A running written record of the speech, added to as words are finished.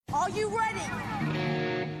you ready?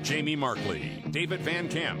 Jamie Markley, David Van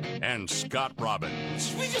Camp, and Scott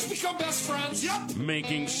Robbins. We just become best friends, yep.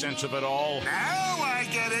 Making sense of it all. Now I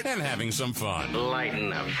get it. And having some fun.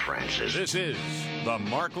 Lighten up, Francis. This is the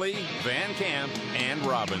Markley, Van Camp, and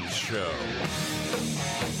Robbins Show.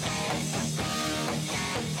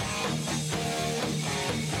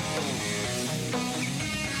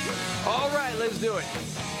 All right, let's do it.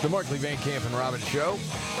 The Markley, Van Camp, and Robbins Show.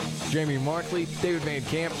 Jamie Markley, David Van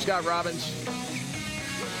Camp, Scott Robbins.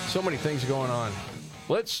 So many things going on.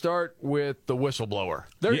 Let's start with the whistleblower.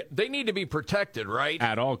 They need to be protected, right?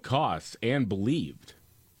 At all costs and believed,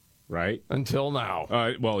 right? Until now.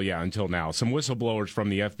 Until now. Some whistleblowers from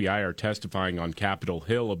the FBI are testifying on Capitol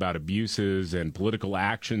Hill about abuses and political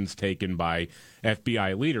actions taken by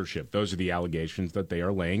FBI leadership. Those are the allegations that they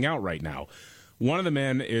are laying out right now. One of the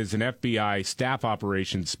men is an FBI staff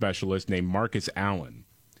operations specialist named Marcus Allen.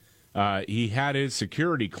 He had his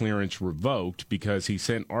security clearance revoked because he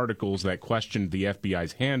sent articles that questioned the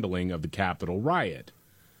FBI's handling of the Capitol riot,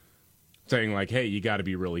 saying like, hey, you got to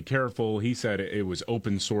be really careful. He said it was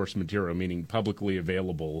open source material, meaning publicly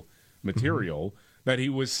available material that he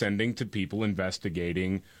was sending to people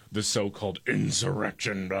investigating the so-called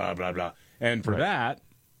insurrection, blah, blah, blah. And for that,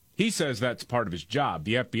 he says that's part of his job.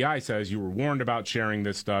 The FBI says you were warned about sharing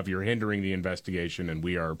this stuff, you're hindering the investigation, and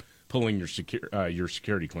we are pulling your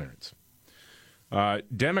security clearance.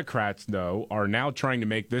 Democrats, though, are now trying to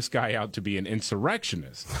make this guy out to be an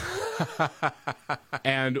insurrectionist.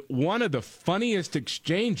 And one of the funniest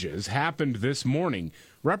exchanges happened this morning.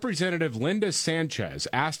 Representative Linda Sanchez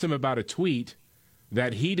asked him about a tweet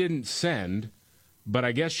that he didn't send, but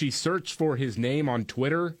I guess she searched for his name on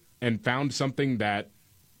Twitter and found something that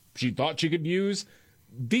she thought she could use.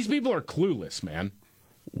 These people are clueless, man.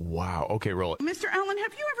 Wow. Okay, roll it. Mr. Allen,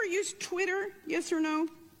 have you ever used Twitter, yes or no?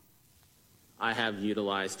 I have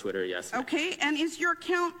utilized Twitter, yes. Okay, and is your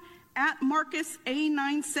account at Marcus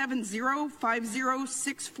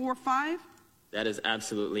A970-50645? That is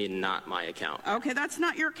absolutely not my account. Okay, that's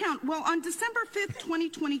not your account. Well, on December 5th,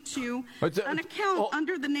 2022, an account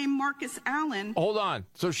under the name Marcus Allen... Hold on.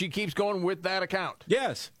 So she keeps going with that account?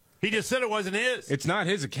 Yes. He just said it wasn't his. It's not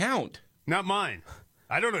his account. Not mine.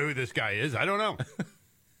 I don't know who this guy is. I don't know.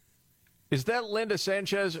 Is that Linda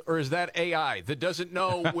Sanchez or is that AI that doesn't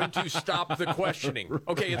know when to stop the questioning?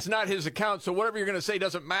 Okay, it's not his account, so whatever you're going to say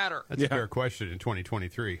doesn't matter. That's a fair question in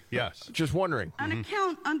 2023. Yes. Just wondering. An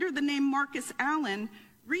account under the name Marcus Allen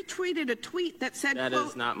retweeted a tweet that said, That quote,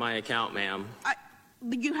 is not my account, ma'am.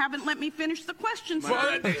 You haven't let me finish the question,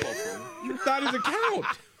 sir. It's not his account.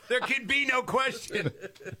 There can be no question.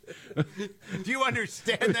 Do you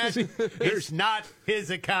understand that? It's not his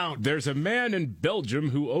account. There's a man in Belgium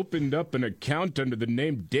who opened up an account under the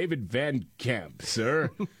name David Van Camp, sir.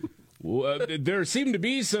 There seem to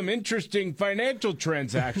be some interesting financial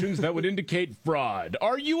transactions that would indicate fraud.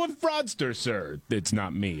 Are you a fraudster, sir? It's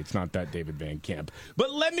not me. It's not that David Van Camp.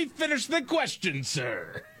 But let me finish the question,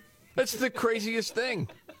 sir. That's the craziest thing.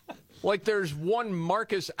 Like there's one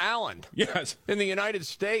Marcus Allen. Yes. In the United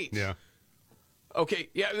States. Yeah. Okay,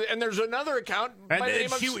 yeah, and there's another account by the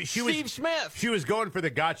name of Steve Smith. She was going for the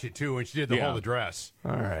gotcha, too, when she did the whole address.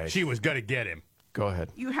 All right. She was going to get him. Go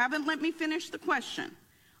ahead. You haven't let me finish the question.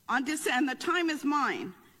 And the time is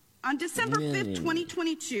mine. On December 5th,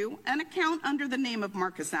 2022, an account under the name of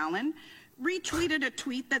Marcus Allen retweeted a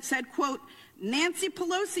tweet that said, quote, Nancy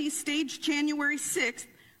Pelosi staged January 6th,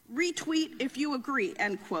 retweet if you agree,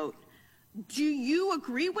 end quote. Do you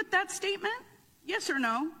agree with that statement? Yes or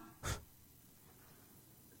no?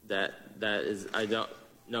 That is, I don't,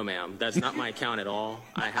 no, ma'am. That's not my account at all.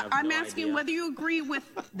 I'm asking whether you agree with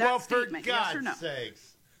that statement, yes or no?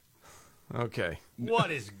 Sakes. Okay.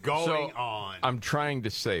 What is going on? I'm trying to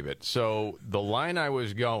save it. So the line I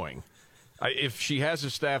was going, if she has a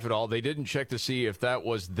staff at all, they didn't check to see if that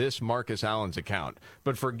was this Marcus Allen's account.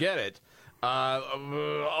 But forget it.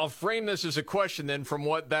 I'll frame this as a question then from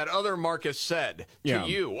what that other Marcus said to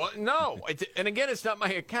you. Well, no. And again, it's not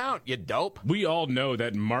my account, you dope. We all know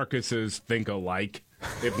that Marcuses think alike.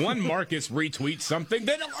 If one Marcus retweets something,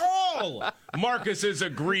 then all Marcuses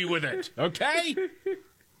agree with it, okay?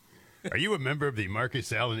 Are you a member of the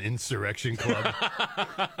Marcus Allen Insurrection Club?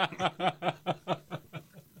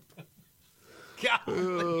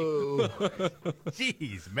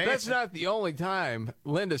 Jeez, man. That's not the only time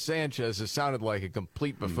Linda Sanchez has sounded like a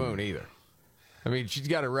complete buffoon either. I mean, she's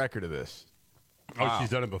got a record of this. Oh, she's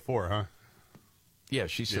done it before, huh? Yeah,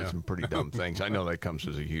 she said some pretty dumb things. I know that comes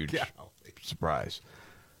as a huge surprise.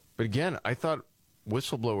 But again, I thought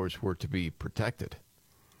whistleblowers were to be protected.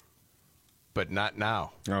 But not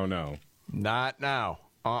now. Oh, no. Not now.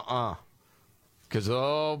 Because,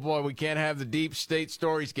 oh, boy, we can't have the deep state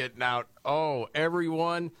stories getting out. Oh,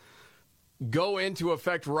 everyone, go into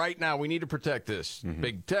effect right now. We need to protect this.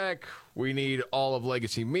 Big tech. We need all of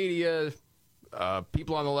legacy media.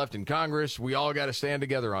 People on the left in Congress. We all got to stand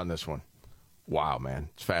together on this one. Wow, man.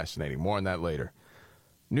 It's fascinating. More on that later.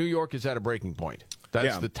 New York is at a breaking point.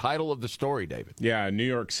 That's the title of the story, David. Yeah, New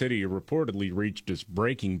York City reportedly reached its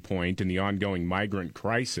breaking point in the ongoing migrant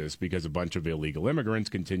crisis because a bunch of illegal immigrants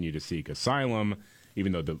continue to seek asylum,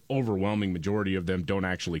 even though the overwhelming majority of them don't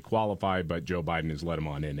actually qualify, but Joe Biden has let them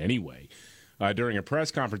on in anyway. During a press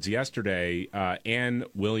conference yesterday, Ann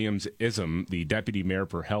Williams-Ism, the deputy mayor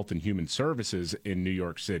for Health and Human Services in New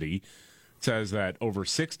York City, says that over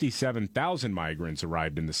 67,000 migrants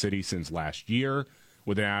arrived in the city since last year,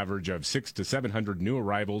 with an average of 600 to 700 new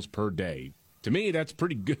arrivals per day. To me, that's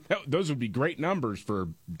pretty good. Those would be great numbers for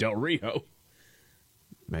Del Rio.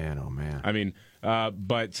 Man, oh, man. I mean,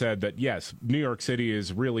 but said that, yes, New York City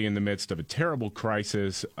is really in the midst of a terrible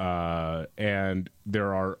crisis, and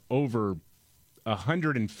there are over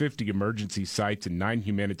 150 emergency sites and 9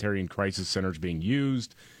 humanitarian crisis centers being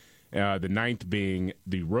used, the 9th being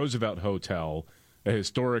the Roosevelt Hotel, a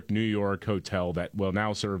historic New York hotel that will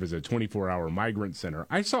now serve as a 24-hour migrant center.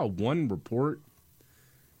 I saw one report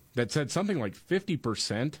that said something like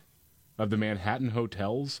 50% of the Manhattan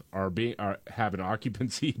hotels have an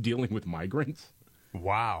occupancy dealing with migrants.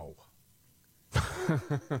 Wow.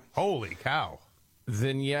 Holy cow.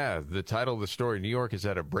 Then, yeah, the title of the story, New York is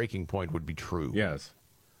at a breaking point, would be true. Yes.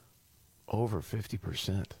 Over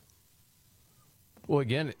 50%. Well,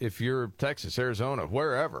 again, if you're Texas, Arizona,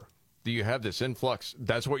 wherever, do you have this influx?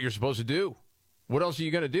 That's what you're supposed to do. What else are you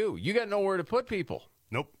going to do? You got nowhere to put people.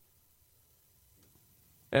 Nope.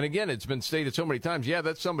 And again, it's been stated so many times, yeah,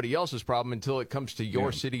 that's somebody else's problem until it comes to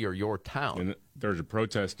your city or your town. And there's a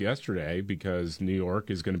protest yesterday because New York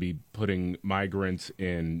is going to be putting migrants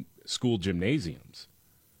in school gymnasiums.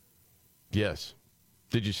 Yes.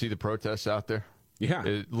 Did you see the protests out there? Yeah.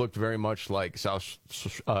 It looked very much like South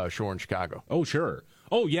Shore in Chicago. Oh, sure.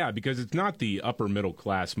 Oh, yeah, because it's not the upper middle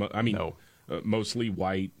class. Mostly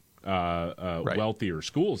white, wealthier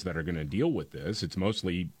schools that are going to deal with this. It's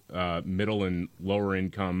mostly middle and lower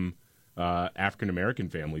income African American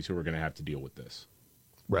families who are going to have to deal with this.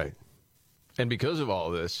 Right. And because of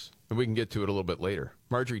all this, and we can get to it a little bit later,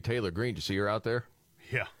 Marjorie Taylor Greene, did you see her out there?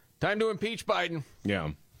 Yeah. Time to impeach Biden.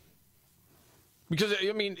 Yeah. Because,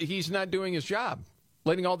 I mean, he's not doing his job,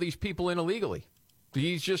 letting all these people in illegally.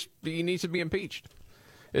 He needs to be impeached.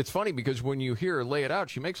 It's funny because when you hear her lay it out,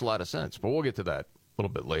 she makes a lot of sense, but we'll get to that a little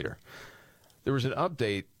bit later. There was an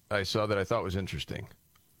update I saw that I thought was interesting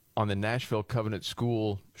on the Nashville Covenant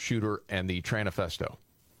School shooter and the Tranifesto.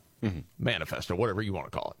 Manifesto, whatever you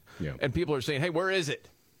want to call it. Yeah. And people are saying, hey, where is it?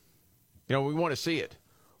 You know, we want to see it.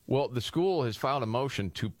 Well, the school has filed a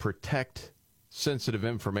motion to protect sensitive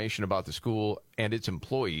information about the school and its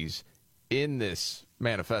employees in this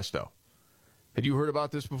manifesto. Had you heard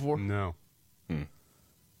about this before? No.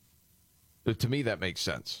 To me, that makes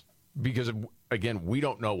sense. Because, again, we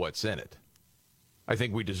don't know what's in it. I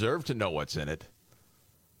think we deserve to know what's in it.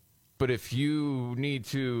 But if you need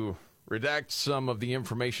to redact some of the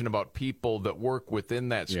information about people that work within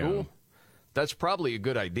that school, that's probably a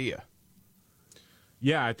good idea.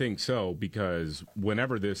 Yeah, I think so, because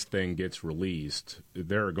whenever this thing gets released,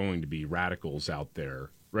 there are going to be radicals out there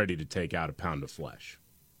ready to take out a pound of flesh.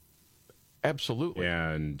 Absolutely.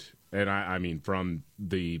 And I mean, from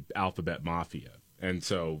the alphabet mafia. And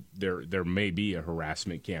so there may be a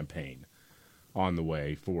harassment campaign on the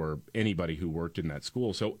way for anybody who worked in that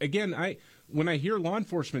school. So again, when I hear law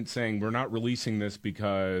enforcement saying we're not releasing this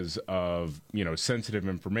because of, sensitive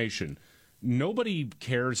information, nobody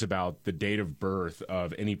cares about the date of birth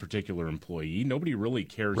of any particular employee. Nobody really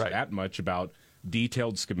cares that much about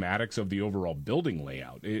detailed schematics of the overall building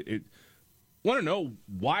layout. Want to know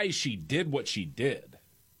why she did what she did.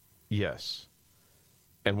 Yes.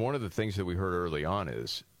 And one of the things that we heard early on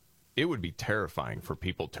is it would be terrifying for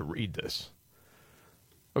people to read this.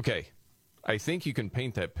 Okay, I think you can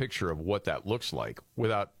paint that picture of what that looks like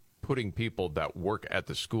without putting people that work at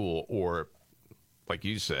the school or, like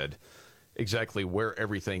you said, exactly where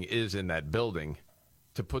everything is in that building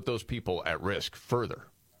to put those people at risk further.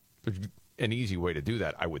 There's an easy way to do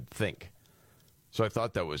that, I would think. So I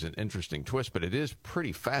thought that was an interesting twist, but it is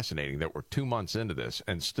pretty fascinating that we're 2 months into this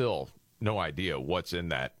and still no idea what's in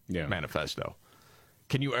that manifesto.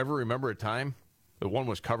 Can you ever remember a time that one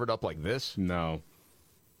was covered up like this? No,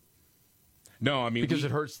 I mean... Because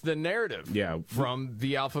it hurts the narrative from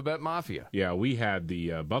the alphabet mafia. Yeah, we had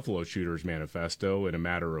the Buffalo Shooters manifesto in a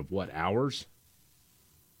matter of, hours?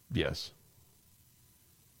 Yes.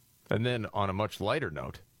 And then on a much lighter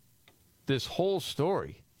note, this whole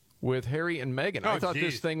story with Harry and Meghan. I thought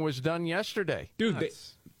this thing was done yesterday. Dude,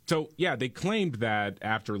 they claimed that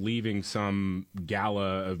after leaving some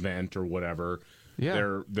gala event or whatever,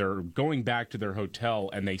 they're going back to their hotel,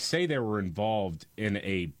 and they say they were involved in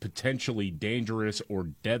a potentially dangerous or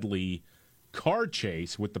deadly car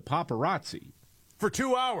chase with the paparazzi. For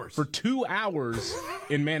 2 hours. For 2 hours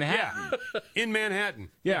in Manhattan. Yeah. In Manhattan.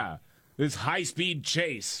 Yeah. This high-speed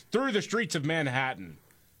chase through the streets of Manhattan.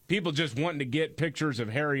 People just wanting to get pictures of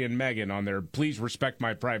Harry and Meghan on their Please Respect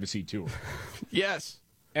My Privacy tour. Yes.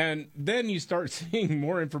 And then you start seeing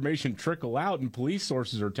more information trickle out, and police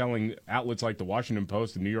sources are telling outlets like the Washington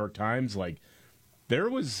Post and New York Times, like, there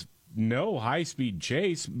was no high-speed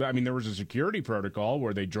chase. I mean, there was a security protocol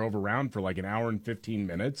where they drove around for like an hour and 15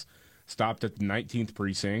 minutes, stopped at the 19th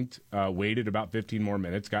precinct, waited about 15 more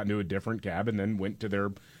minutes, got into a different cab, and then went to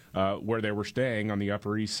their where they were staying on the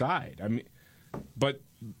Upper East Side. I mean, but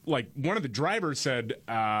like one of the drivers said,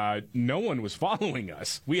 no one was following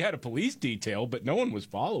us. We had a police detail, but no one was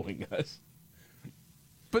following us.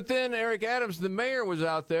 But then Eric Adams, the mayor, was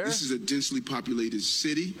out there. This is a densely populated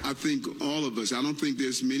city. I think all of us, I don't think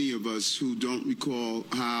there's many of us who don't recall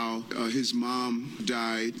how his mom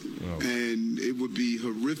died. Oh. And it would be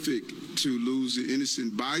horrific to lose an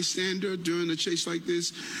innocent bystander during a chase like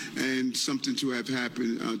this, and something to have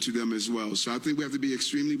happened to them as well. So I think we have to be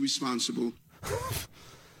extremely responsible.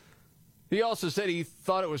 He also said he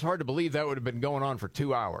thought it was hard to believe that would have been going on for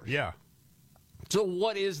 2 hours. Yeah. So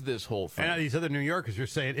what is this whole thing? And these other New Yorkers are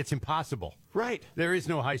saying it's impossible. Right. There is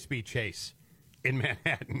no high-speed chase in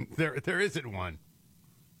Manhattan. There isn't one.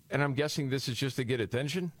 And I'm guessing this is just to get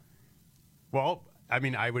attention? Well, I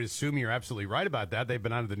mean, I would assume you're absolutely right about that. They've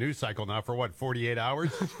been on the news cycle now for, 48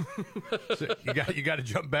 hours? So you got to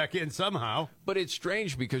jump back in somehow. But it's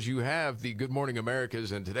strange because you have the Good Morning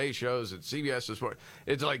Americas and Today shows and CBS this morning.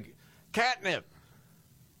 It's like catnip.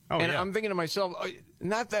 Oh, and yeah. I'm thinking to myself,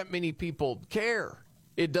 not that many people care.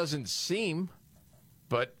 It doesn't seem,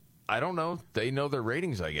 but I don't know. They know their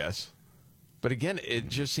ratings, I guess. But again, it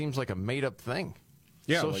just seems like a made-up thing.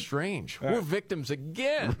 Yeah, so like, strange. We're victims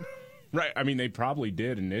again. Right. I mean, they probably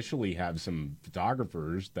did initially have some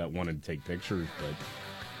photographers that wanted to take pictures,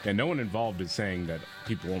 but no one involved is saying that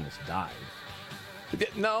people almost died.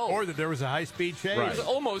 No. Or that there was a high-speed chase. It was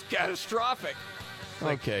almost catastrophic.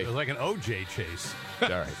 Okay. It was like an OJ chase. All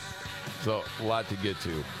right. So, a lot to get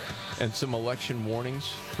to. And some election warnings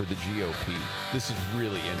for the GOP. This is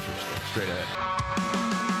really interesting. Straight ahead.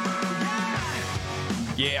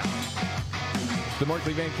 Yeah. The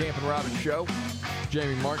Markley, Van Camp, and Robbins Show.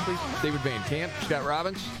 Jamie Markley, David Van Camp, Scott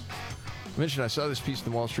Robbins. I mentioned I saw this piece in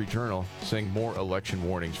the Wall Street Journal saying more election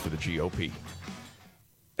warnings for the GOP.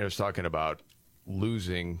 It was talking about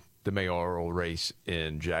losing the mayoral race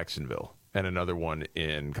in Jacksonville and another one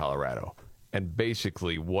in Colorado. And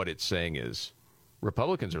basically what it's saying is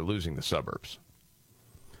Republicans are losing the suburbs.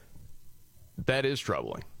 That is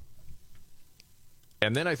troubling.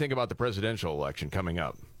 And then I think about the presidential election coming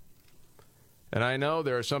up. And I know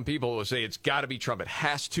there are some people who will say it's got to be Trump. It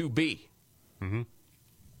has to be. Mm-hmm.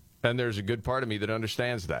 And there's a good part of me that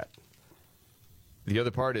understands that. The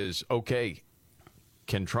other part is, okay,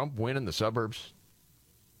 can Trump win in the suburbs?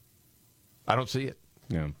 I don't see it.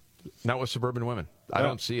 Yeah. Not with suburban women. I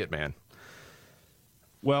don't see it, man.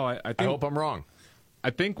 Well, I think, I hope I'm wrong.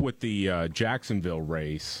 I think with the Jacksonville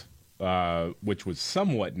race, which was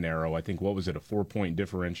somewhat narrow, I think, what was it, a 4-point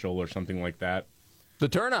differential or something like that? The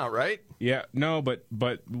turnout, right? Yeah, no, but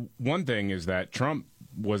one thing is that Trump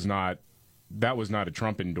was not a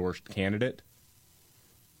Trump-endorsed candidate.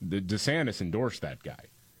 DeSantis endorsed that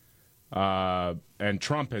guy. And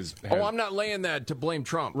Trump has... Oh, I'm not laying that to blame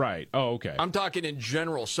Trump. Right. Oh, okay. I'm talking in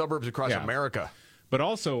general, suburbs across America. But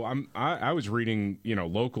also, I was reading,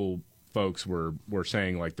 local folks were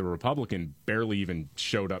saying, like, the Republican barely even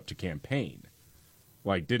showed up to campaign.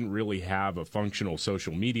 Like, didn't really have a functional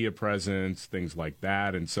social media presence, things like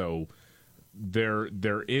that. And so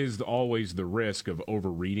there is always the risk of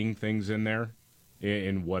overreading things in there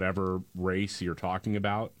in whatever race you're talking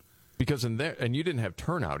about. Because in there, and you didn't have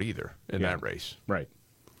turnout either in that race. Right.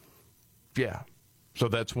 Yeah. So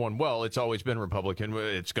that's one. Well, it's always been Republican.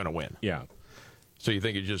 It's going to win. Yeah. So you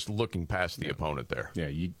think you're just looking past the opponent there. Yeah,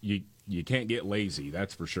 you can't get lazy,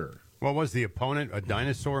 that's for sure. Well, was the opponent a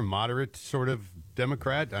dinosaur, moderate sort of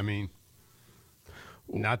Democrat? I mean,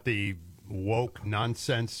 not the woke,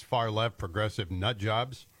 nonsense, far-left, progressive nut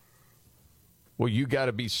jobs? Well, you got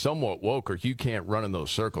to be somewhat woke or you can't run in those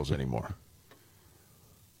circles anymore.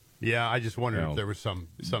 Yeah, I just wondered if there were some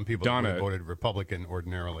people who would have voted Republican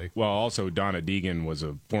ordinarily. Well, also Donna Deegan was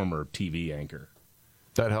a former TV anchor.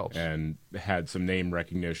 That helps. And had some name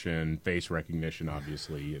recognition, face recognition,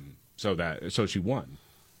 obviously, and so she won.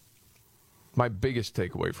 My biggest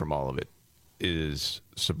takeaway from all of it is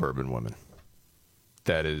suburban women.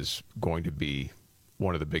 That is going to be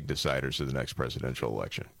one of the big deciders of the next presidential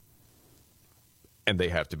election. And they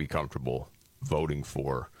have to be comfortable voting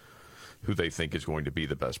for who they think is going to be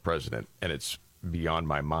the best president. And it's beyond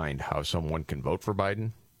my mind how someone can vote for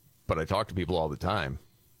Biden. But I talk to people all the time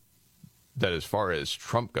that as far as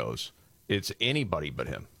Trump goes, it's anybody but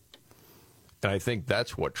him. And I think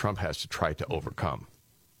that's what Trump has to try to overcome.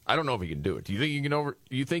 I don't know if he can do it. Do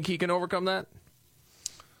you think he can overcome that?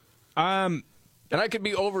 And I could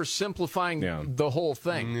be oversimplifying the whole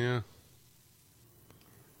thing. Yeah.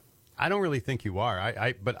 I don't really think you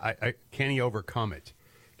are. But can he overcome it?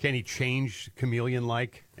 Can he change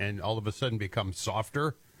chameleon-like and all of a sudden become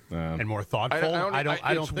softer and more thoughtful? I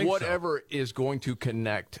don't think whatever is going to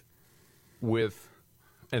connect with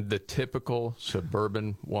the typical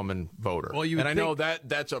suburban woman voter. Well, I know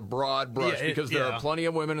that's a broad brush because there are plenty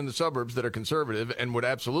of women in the suburbs that are conservative and would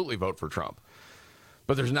absolutely vote for Trump.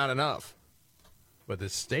 But there's not enough. But the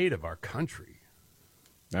state of our country.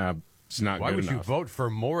 It's not Why good would enough. you vote for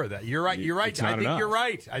more of that? You're right.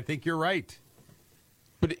 I think you're right.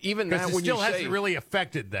 But even that, it when still you say hasn't really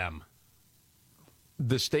affected them.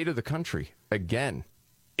 the state of the country, again,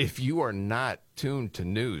 if you are not tuned to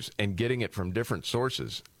news and getting it from different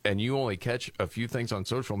sources and you only catch a few things on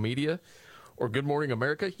social media or Good Morning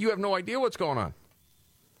America, you have no idea what's going on.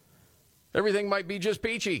 Everything might be just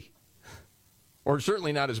peachy or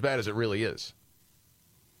certainly not as bad as it really is.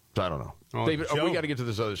 So I don't know. Oh, David, we got to get to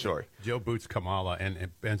this other story. Joe boots Kamala and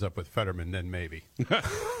it ends up with Fetterman, then maybe.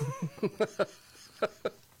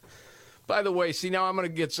 By the way, see, now I'm going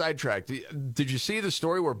to get sidetracked. Did you see the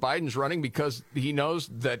story where Biden's running because he knows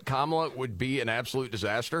that Kamala would be an absolute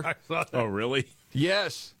disaster? I saw that. Oh, really?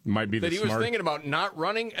 Yes. Might be that the he was smart. thinking about not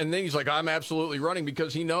running, and then he's like, I'm absolutely running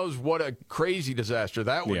because he knows what a crazy disaster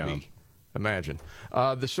that would be. Imagine.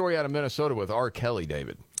 The story out of Minnesota with R. Kelly,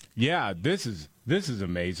 David. Yeah, this is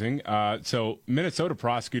amazing. So Minnesota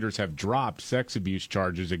prosecutors have dropped sex abuse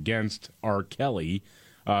charges against R. Kelly.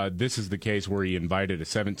 This is the case where he invited a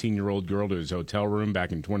 17-year-old girl to his hotel room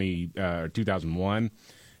back in 2001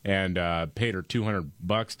 and paid her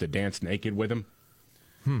 $200 to dance naked with him.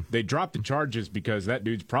 They dropped the charges because that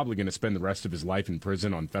dude's probably going to spend the rest of his life in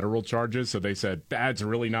prison on federal charges. So they said, that's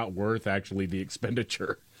really not worth actually the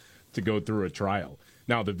expenditure to go through a trial.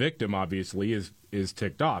 Now, the victim obviously is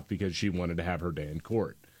ticked off because she wanted to have her day in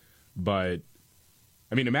court. But,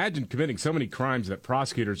 I mean, imagine committing so many crimes that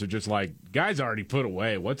prosecutors are just like, guy's already put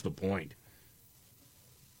away. What's the point?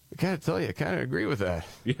 I got to tell you, I kind of agree with that.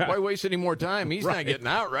 Yeah. Why waste any more time? He's not getting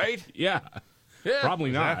out, right? Yeah.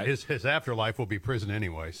 Probably not. His afterlife will be prison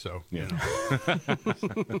anyway, so. Yeah.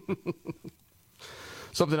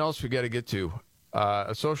 Something else we got to get to,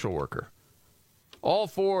 a social worker. All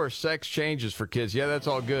for sex changes for kids. Yeah, that's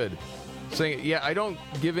all good. Saying, yeah, I don't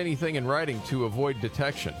give anything in writing to avoid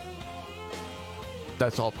detection.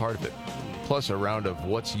 That's all part of it. Plus a round of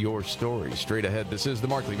What's Your Story? Straight ahead, this is the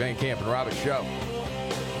Markley, Van Camp, and Robbins Show.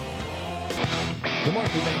 The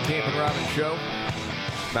Markley, Van Camp, and Robbins Show.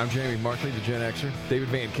 I'm Jamie Markley, the Gen Xer. David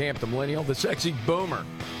Van Camp, the Millennial. The Sexy Boomer.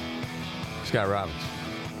 Scott Robbins.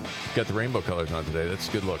 Got the rainbow colors on today. That's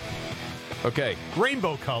a good look. Okay.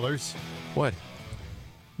 Rainbow colors. What?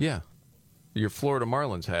 Yeah. Your Florida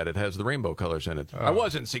Marlins hat, it has the rainbow colors in it. I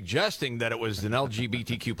wasn't suggesting that it was an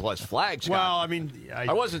LGBTQ plus flag, Scott. Well, I mean...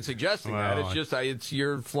 I wasn't suggesting that. It's just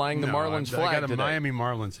you're flying the Marlins flag I got a today. Miami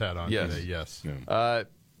Marlins hat on today, yes. Yeah.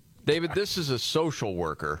 David, this is a social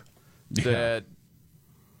worker that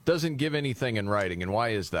doesn't give anything in writing, and why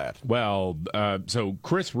is that? Well, so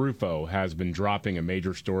Chris Rufo has been dropping a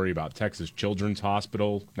major story about Texas Children's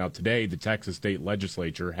Hospital. Now, today, the Texas state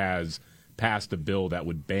legislature has passed a bill that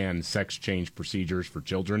would ban sex change procedures for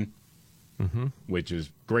children, which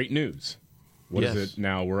is great news. What is it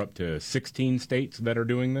now? We're up to 16 states that are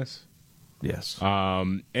doing this? Yes.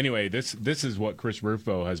 Anyway, this is what Chris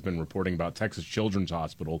Rufo has been reporting about Texas Children's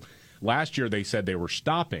Hospital. Last year, they said they were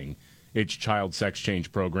stopping its child sex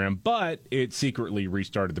change program, but it secretly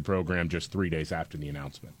restarted the program just 3 days after the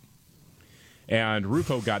announcement. And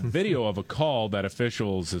Rufo got video of a call that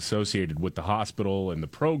officials associated with the hospital and the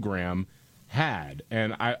program had.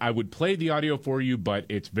 And I would play the audio for you, but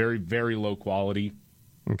it's very, very low quality.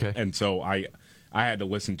 Okay. And so I had to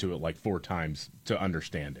listen to it like 4 times to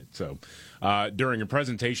understand it. So during a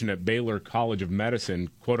presentation at Baylor College of Medicine,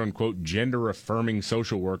 quote-unquote gender-affirming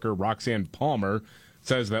social worker Roxanne Palmer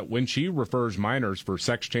says that when she refers minors for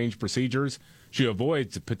sex change procedures, she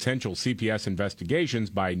avoids potential CPS investigations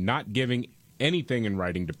by not giving anything in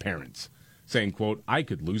writing to parents, saying, quote, I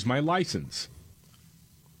could lose my license.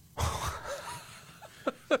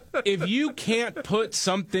 If you can't put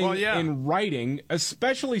something in writing,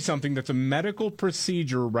 especially something that's a medical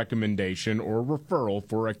procedure recommendation or referral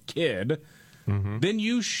for a kid, then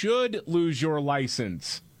you should lose your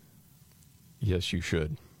license. Yes, you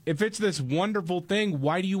should. If it's this wonderful thing,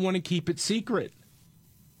 why do you want to keep it secret?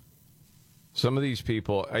 Some of these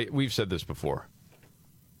people, we've said this before,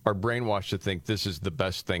 are brainwashed to think this is the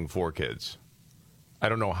best thing for kids. I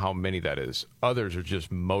don't know how many that is. Others are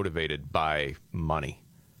just motivated by money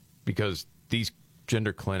because these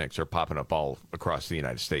gender clinics are popping up all across the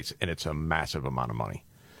United States, and it's a massive amount of money.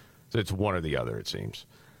 So it's one or the other, it seems.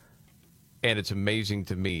 And it's amazing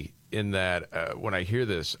to me in that when I hear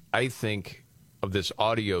this, I think of this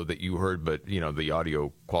audio that you heard, but, the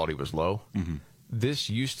audio quality was low. Mm-hmm. This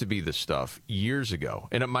used to be the stuff years ago,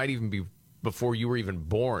 and it might even be before you were even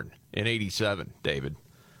born in 87, David,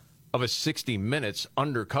 of a 60 Minutes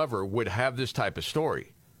undercover would have this type of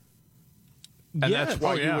story. And that's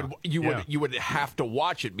why you would have to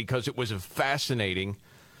watch it because it was a fascinating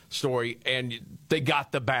story, and they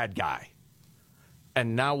got the bad guy.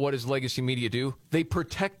 And now what does legacy media do? They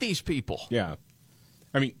protect these people. Yeah.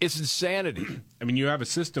 I mean, it's insanity. I mean, you have a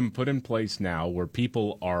system put in place now where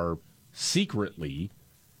people are secretly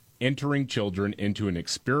entering children into an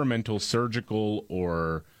experimental, surgical,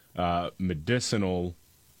 or medicinal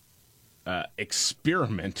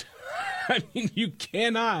experiment. I mean, you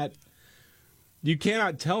cannot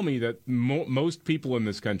tell me that most people in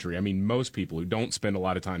this country, most people who don't spend a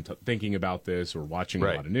lot of time thinking about this or watching a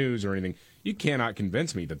lot of news or anything, you cannot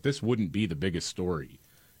convince me that this wouldn't be the biggest story.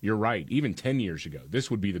 You're right. Even 10 years ago, this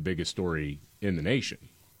would be the biggest story in the nation.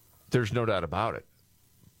 There's no doubt about it.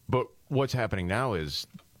 But what's happening now is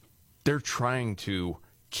they're trying to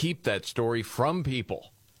keep that story from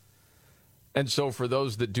people. And so for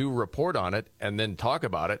those that do report on it and then talk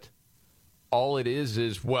about it, all it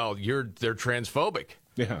is, well, they're transphobic.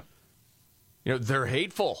 Yeah. They're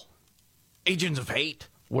hateful. Agents of hate,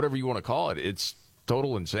 whatever you want to call it. It's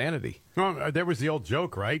total insanity. Well, there was the old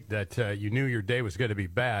joke, right, that you knew your day was going to be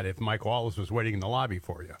bad if Mike Wallace was waiting in the lobby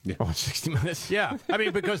for you. Yeah. Oh, 60 Minutes? Yeah.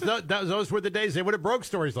 Because those were the days they would have broke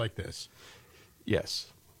stories like this.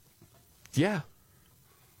 Yes. Yeah.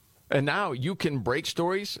 And now you can break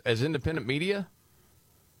stories as independent media.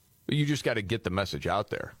 You just got to get the message out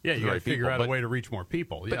there. Yeah, you got to figure out a way to reach more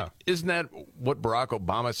people. Yeah. Isn't that what Barack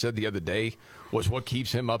Obama said the other day was what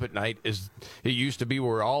keeps him up at night? Is it used to be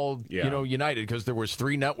we're all, united because there was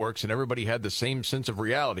 3 networks and everybody had the same sense of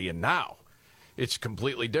reality. And now it's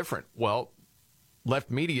completely different. Well, left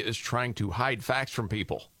media is trying to hide facts from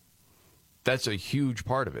people. That's a huge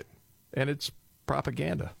part of it. And it's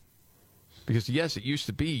propaganda. Because, yes, it used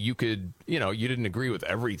to be you could, you didn't agree with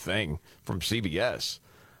everything from CBS.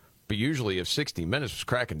 But usually if 60 Minutes was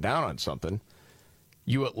cracking down on something,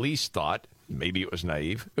 you at least thought, maybe it was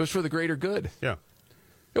naive, it was for the greater good. Yeah.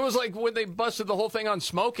 It was like when they busted the whole thing on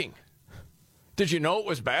smoking. Did you know it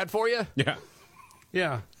was bad for you? Yeah.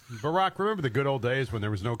 Yeah. Barack, remember the good old days when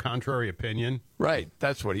there was no contrary opinion? Right.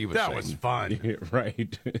 That's what he was saying. That was fun.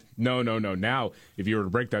 Right. No. Now, if you were to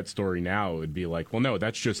break that story now, it would be like, well, no,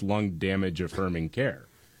 that's just lung damage affirming care.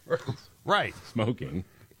 Right. Smoking.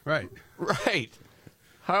 Right. Right.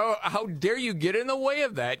 How dare you get in the way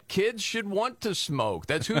of that? Kids should want to smoke.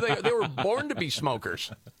 That's who they were born to be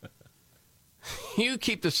smokers. You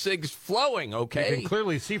keep the cigs flowing, okay? You can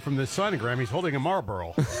clearly see from this sonogram he's holding a Marlboro.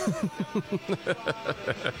 All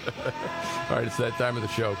right, it's that time of the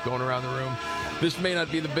show. Going around the room. This may not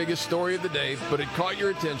be the biggest story of the day, but it caught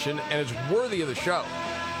your attention, and it's worthy of the show.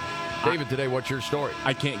 David, today, what's your story?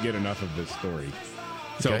 I can't get enough of this story.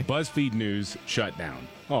 So Okay. BuzzFeed News shut down.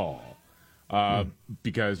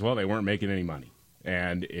 Because, well, they weren't making any money.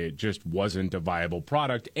 And it just wasn't a viable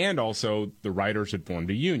product. And also, the writers had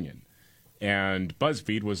formed a union. And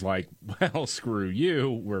BuzzFeed was like, well, screw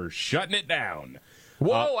you. We're shutting it down.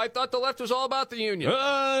 Whoa, I thought the left was all about the union.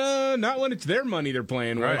 Not when it's their money they're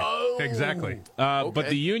playing with. Right. Oh. Exactly. But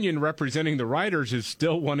the union representing the writers is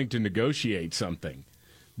still wanting to negotiate something.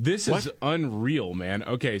 This is unreal, man.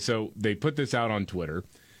 Okay, so they put this out on Twitter.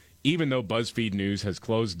 Even though BuzzFeed News has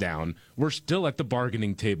closed down, we're still at the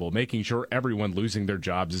bargaining table, making sure everyone losing their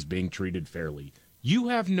jobs is being treated fairly. You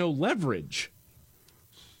have no leverage.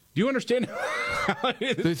 Do you understand?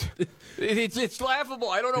 It's laughable.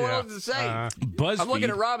 I don't know what else to say. BuzzFeed, I'm looking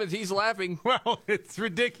at Robbins. He's laughing. Well, it's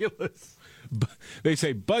ridiculous. They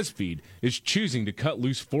say BuzzFeed is choosing to cut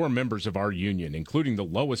loose 4 members of our union, including the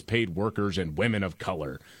lowest paid workers and women of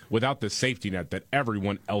color, without the safety net that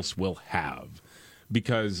everyone else will have.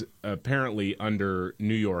 because apparently under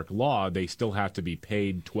New York law, they still have to be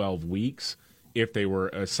paid 12 weeks if they were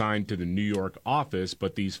assigned to the New York office,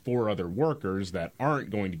 but these 4 other workers that aren't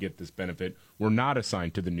going to get this benefit were not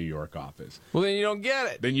assigned to the New York office. Well, then you don't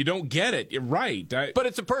get it. Then you don't get it. You're right. But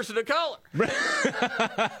it's a person of color,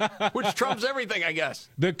 which trumps everything, I guess.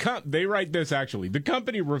 They write this, actually. The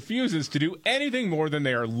company refuses to do anything more than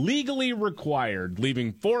they are legally required,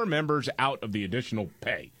 leaving 4 members out of the additional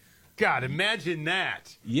pay. God, imagine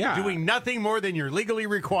that. Yeah. Doing nothing more than you're legally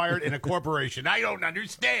required in a corporation. I don't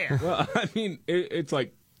understand. Well, I mean, it's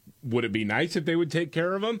like, would it be nice if they would take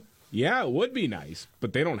care of them? Yeah, it would be nice,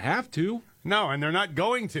 but they don't have to. No, and they're not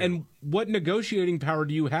going to. And what negotiating power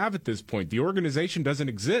do you have at this point? The organization doesn't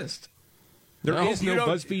exist. There is no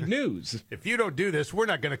BuzzFeed News. If you don't do this, we're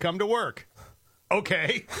not going to come to work.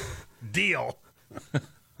 Okay. Deal.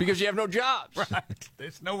 Because you have no jobs. Right.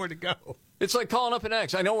 There's nowhere to go. It's like calling up an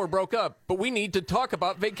ex. I know we're broke up, but we need to talk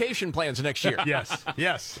about vacation plans next year.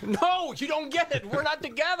 Yes. No, you don't get it. We're not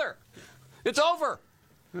together. It's over.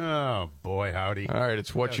 Oh, boy, howdy. All right,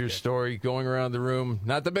 it's What's Your Story going around the room.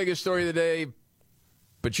 Not the biggest story of the day,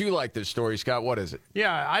 but you like this story, Scott. What is it?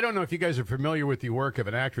 Yeah, I don't know if you guys are familiar with the work of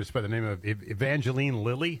an actress by the name of Evangeline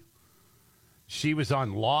Lilly. She was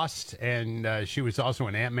on Lost, and she was also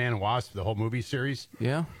in Ant-Man and Wasp, the whole movie series.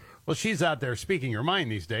 Yeah. Well, she's out there speaking her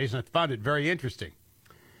mind these days, and I found it very interesting.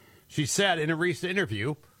 She said in a recent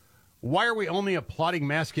interview, "Why are we only applauding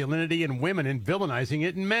masculinity in women and villainizing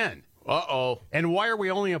it in men? Uh-oh. And why are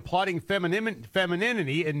we only applauding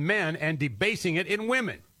femininity in men and debasing it in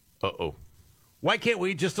women? Uh-oh. Why can't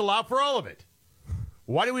we just allow for all of it?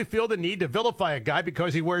 Why do we feel the need to vilify a guy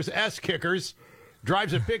because he wears S-kickers,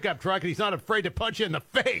 drives a pickup truck, and he's not afraid to punch you in the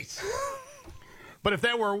face? But if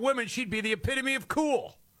that were a woman, she'd be the epitome of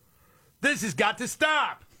cool. This has got to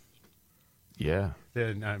stop." Yeah.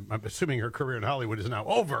 And I'm assuming her career in Hollywood is now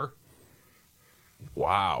over.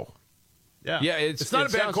 Wow. Yeah, it's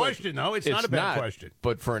not a bad question, though. It's not a bad question.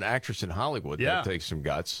 But for an actress in Hollywood, that takes some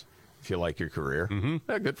guts. If you like your career,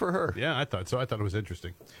 yeah, good for her. Yeah, I thought so. I thought it was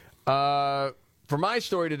interesting. For my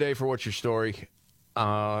story today, for What's Your Story,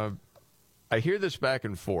 I hear this back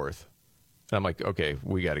and forth, and I'm like, okay,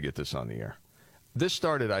 we got to get this on the air. This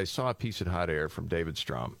started, I saw a piece of hot air from David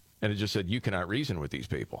Strom, and it just said, "You cannot reason with these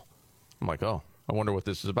people." I'm like, oh, I wonder what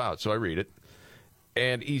this is about. So I read it.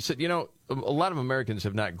 And he said, a lot of Americans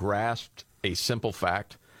have not grasped a simple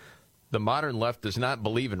fact. The modern left does not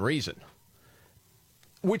believe in reason,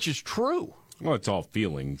 which is true. Well, it's all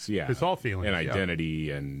feelings, yeah. It's all feelings. And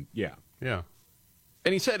identity, and yeah. Yeah.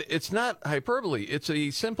 And he said, it's not hyperbole. It's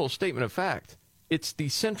a simple statement of fact. It's the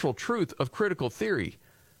central truth of critical theory,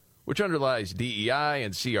 which underlies DEI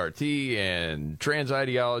and CRT and trans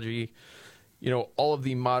ideology, all of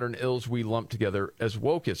the modern ills we lump together as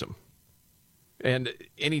wokeism. And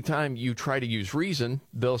anytime you try to use reason,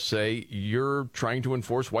 they'll say you're trying to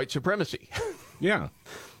enforce white supremacy. Yeah.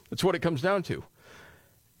 That's what it comes down to.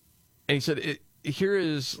 And he said, here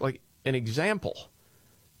is like an example.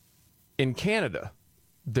 In Canada,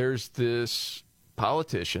 there's this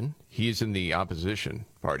politician. He's in the opposition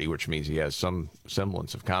party, which means he has some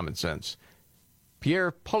semblance of common sense.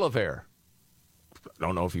 Pierre Poilievre. I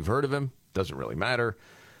don't know if you've heard of him. Doesn't really matter.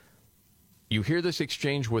 You hear this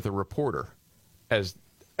exchange with a reporter as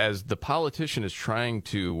the politician is trying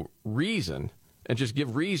to reason and just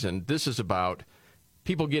give reason. This is about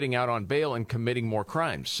people getting out on bail and committing more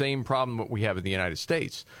crimes. Same problem that we have in the United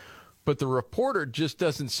States. But the reporter just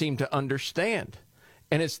doesn't seem to understand.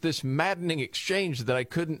 And it's this maddening exchange that I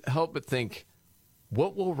couldn't help but think,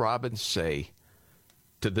 what will Robbins say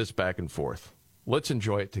to this back and forth? Let's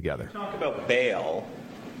enjoy it together. Talk about bail.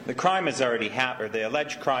 The crime has already happened, or the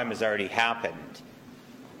alleged crime has already happened.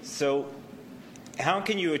 So how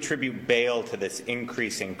can you attribute bail to this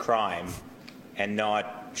increase in crime and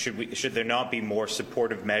not, should there not be more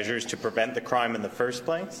supportive measures to prevent the crime in the first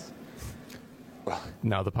place? Well,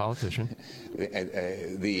 now the politician.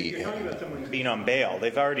 You're talking about someone being on bail.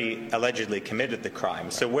 They've already allegedly committed the crime.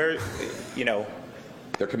 So where,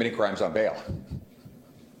 They're committing crimes on bail.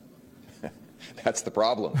 That's the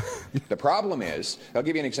problem. The problem is, I'll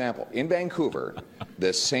give you an example. In Vancouver,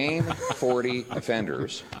 the same 40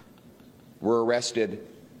 offenders were arrested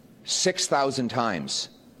 6,000 times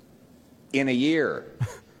in a year.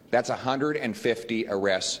 That's 150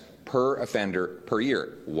 arrests per offender per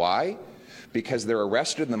year. Why? Because they're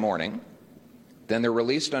arrested in the morning, then they're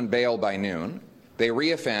released on bail by noon, they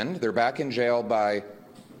reoffend, they're back in jail by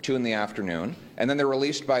 2 in the afternoon, and then they're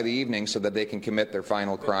released by the evening so that they can commit their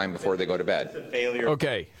final crime before they go to bed.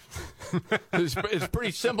 Okay. it's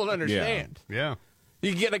pretty simple to understand. Yeah.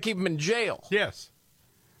 You got to keep them in jail. Yes.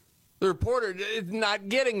 The reporter is not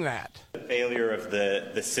getting that. The failure of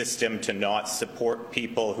the system to not support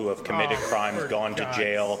people who have committed crimes, gone to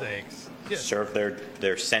jail, served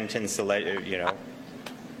their sentence, and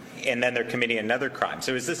then they're committing another crime.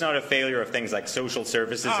 So is this not a failure of things like social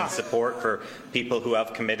services and support for people who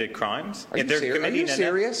have committed crimes? Are you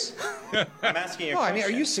serious? I'm asking you a question. I mean, are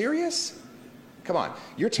you serious? Come on.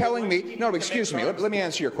 You're telling me... No, excuse me. Let me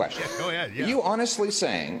answer your question. Go ahead. Yeah. Are you honestly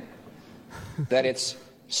saying that it's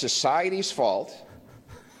society's fault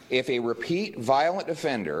if a repeat violent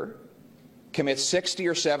offender commits 60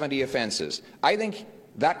 or 70 offenses? I think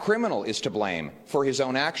that criminal is to blame for his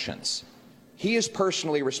own actions. He is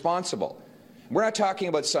personally responsible. We're not talking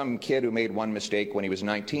about some kid who made one mistake when he was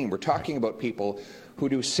 19. We're talking about people who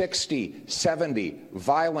do 60, 70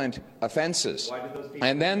 violent offenses. Why did those people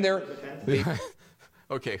and then they're...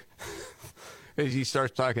 Okay. As he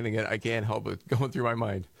starts talking again, I can't help it going through my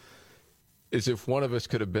mind. As if one of us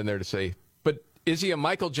could have been there to say, but is he a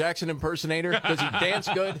Michael Jackson impersonator? Does he dance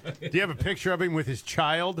good? Do you have a picture of him with his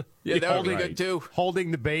child? Yeah, that would be good too.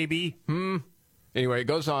 Holding the baby. Anyway, it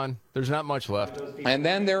goes on. There's not much left. And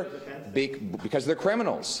then they're... because they're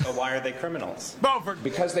criminals. So why are they criminals?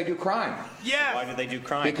 Because they do crime. Yeah. Why do they do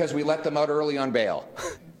crime? Because we let them out early on bail.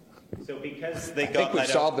 So because they I think we've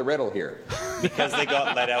solved the riddle here. Because they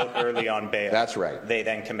got let out early on bail. That's right. They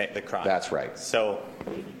then commit the crime. That's right. So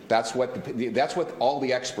that's what all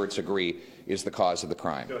the experts agree is the cause of the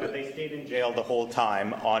crime. So had they stayed in jail the whole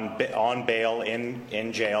time on bail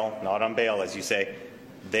in jail, not on bail as you say,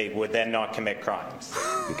 they would then not commit crimes.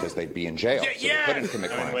 Because they'd be in jail, so they couldn't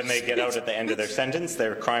commit crimes. And when they get out at the end of their sentence,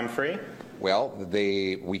 they're crime-free? Well,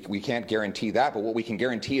 we can't guarantee that, but what we can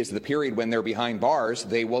guarantee is the period when they're behind bars,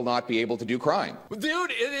 they will not be able to do crime.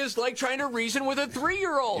 Dude, it is like trying to reason with a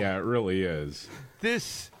 3-year-old. Yeah, it really is. But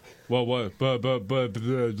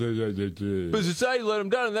society let them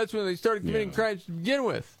down, and that's when they started committing crimes to begin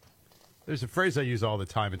with. There's a phrase I use all the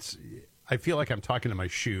time. I feel like I'm talking to my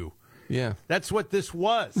shoe. Yeah. That's what this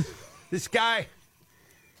was. This guy...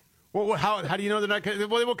 Well, how do you know they're not?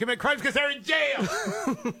 Well, they won't commit crimes because they're in jail.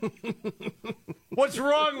 What's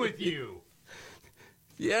wrong with you?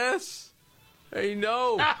 Yes, I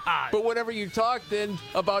know. But whenever you talk then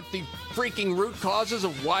about the freaking root causes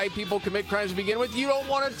of why people commit crimes to begin with, you don't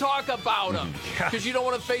want to talk about them because you don't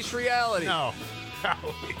want to face reality. No.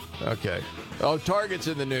 Okay. Oh, Target's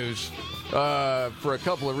in the news for a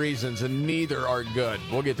couple of reasons, and neither are good.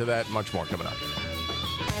 We'll get to that and much more coming up.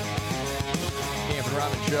 Camp and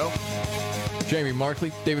Robbins Show. Jamie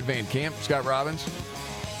Markley, David Van Camp, Scott Robbins.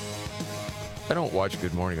 I don't watch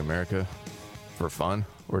Good Morning America for fun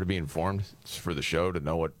or to be informed. It's for the show to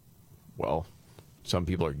know what, well, some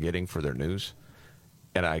people are getting for their news.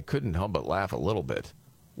 And I couldn't help but laugh a little bit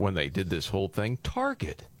when they did this whole thing.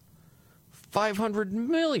 Target, $500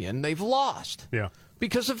 million they've lost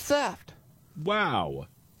because of theft. Wow.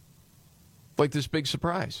 Like this big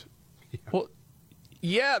surprise. Yeah. Well,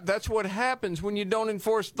 yeah, that's what happens when you don't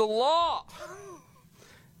enforce the law.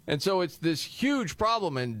 And so it's this huge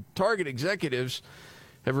problem, and Target executives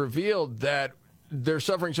have revealed that they're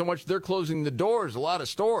suffering so much they're closing the doors, a lot of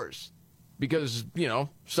stores, because,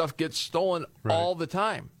 stuff gets stolen all the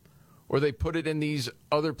time. Or they put it in these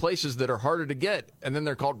other places that are harder to get, and then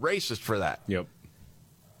they're called racist for that. Yep.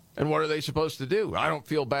 And what are they supposed to do? I don't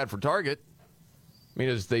feel bad for Target. I mean,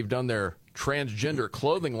 as they've done their transgender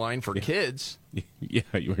clothing line for kids. Yeah,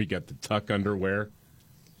 where you got the tuck underwear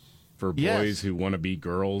for boys who want to be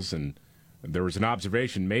girls. And there was an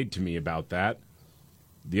observation made to me about that.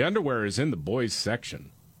 The underwear is in the boys'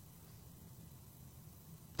 section.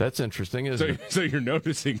 That's interesting, isn't it? So you're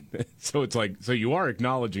noticing that. So it's like, so you are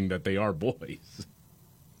acknowledging that they are boys.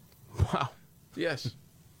 Wow. Yes.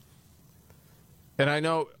 And I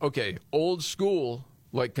know, okay, old school,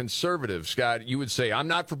 like conservative, Scott, you would say, I'm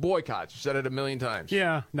not for boycotts. You said it a million times.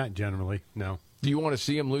 Yeah, not generally, no. Do you want to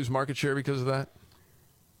see them lose market share because of that?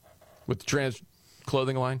 With the trans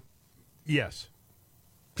clothing line? Yes.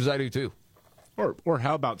 Because I do too. Or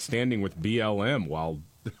how about standing with BLM while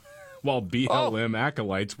BLM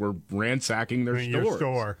acolytes were ransacking their stores? Your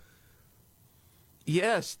store.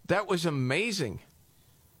 Yes, that was amazing.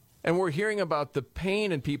 And we're hearing about the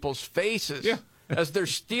pain in people's faces. Yeah. As they're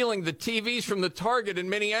stealing the TVs from the Target in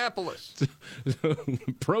Minneapolis.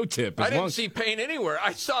 Pro tip. I didn't see pain anywhere.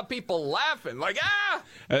 I saw people laughing, like,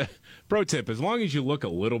 pro tip, as long as you look a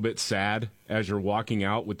little bit sad as you're walking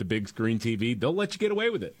out with the big screen TV, they'll let you get away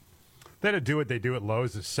with it. That'll do what they do at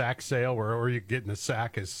Lowe's, a sack sale, or you get in a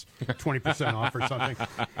sack is 20% off or something.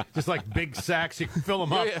 Just like big sacks, you can fill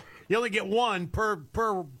them up. Yeah. You only get one per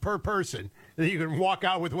person. And you can walk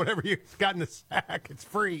out with whatever you got in the sack. It's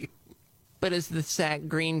free. But is the SAG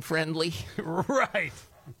green friendly? Right.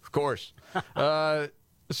 Of course.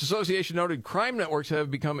 This association noted crime networks have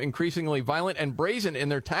become increasingly violent and brazen in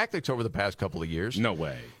their tactics over the past couple of years. No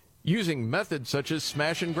way. Using methods such as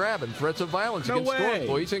smash and grab and threats of violence against store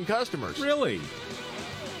employees and customers. Really?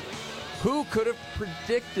 Who could have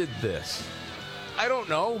predicted this? I don't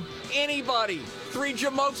know. Anybody. 3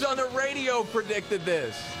 jamokes on the radio predicted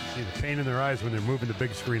this. See the pain in their eyes when they're moving the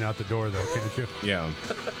big screen out the door, though, can't you? Yeah.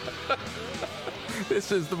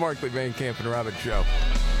 This is the Markley, Van Camp and Robbins Show.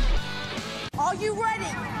 Are you ready?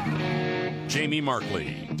 Jamie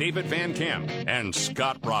Markley, David Van Camp, and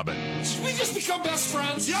Scott Robbins. We just become best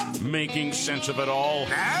friends. Yep. Making sense of it all.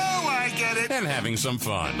 Now I get it. And having some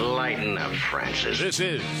fun. Lighten up, Francis. This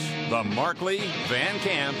is the Markley, Van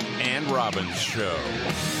Camp, and Robbins Show.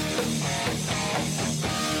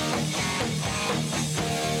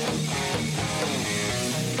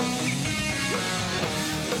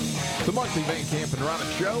 The Markley, Van Camp and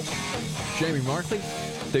Robbins Show. Jamie Markley,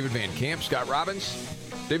 David Van Camp, Scott Robbins.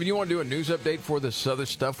 David, you want to do a news update for this other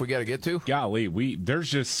stuff we got to get to? Golly, there's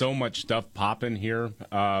just so much stuff popping here.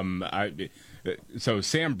 So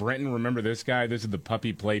Sam Brenton, remember this guy? This is the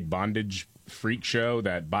puppy played bondage freak show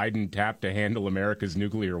that Biden tapped to handle America's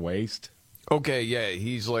nuclear waste. Okay, yeah,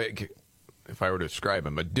 he's like, if I were to describe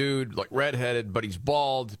him, a dude, like redheaded, but he's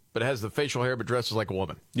bald, but has the facial hair, but dresses like a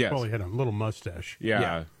woman. Yes. Well, he had a little mustache.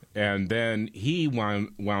 Yeah. And then he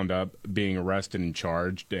wound up being arrested and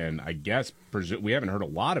charged, and I guess we haven't heard a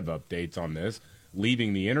lot of updates on this,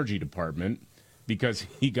 leaving the Energy Department because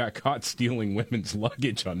he got caught stealing women's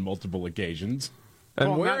luggage on multiple occasions.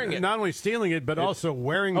 And wearing it. Not only stealing it, but also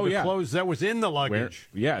wearing the clothes that was in the luggage.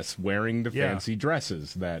 Wearing the fancy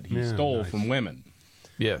dresses that he stole from women.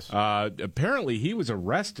 Yes. Apparently, he was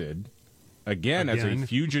arrested again as a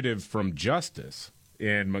fugitive from justice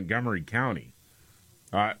in Montgomery County.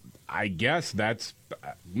 I guess that's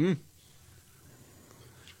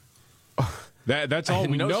that's all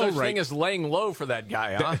we know. No such right thing as laying low for that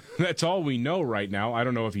guy, huh? That's all we know right now. I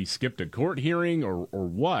don't know if he skipped a court hearing or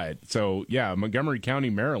what. So yeah, Montgomery County,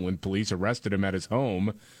 Maryland police arrested him at his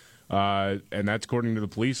home, and that's according to the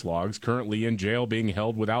police logs. Currently in jail, being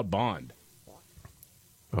held without bond.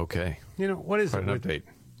 Okay. You know what is it? Update.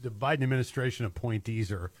 The Biden administration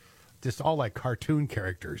appointees are just all like cartoon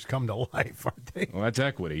characters come to life, aren't they? Well, that's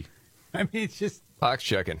equity. I mean, it's just box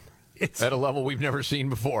checking. It's at a level we've never seen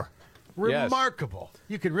before. Remarkable. Yes.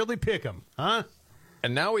 You can really pick them, huh?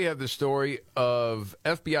 And now we have the story of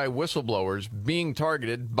FBI whistleblowers being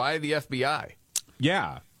targeted by the FBI.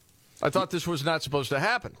 Yeah. I thought this was not supposed to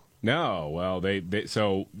happen. No. Well,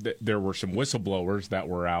 there were some whistleblowers that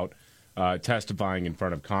were out testifying in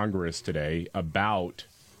front of Congress today about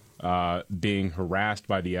being harassed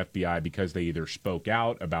by the FBI because they either spoke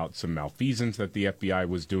out about some malfeasance that the FBI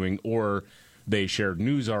was doing or they shared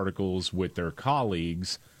news articles with their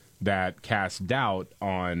colleagues that cast doubt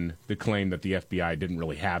on the claim that the FBI didn't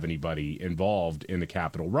really have anybody involved in the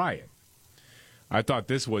Capitol riot. I thought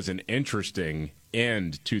this was an interesting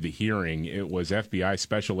end to the hearing. It was FBI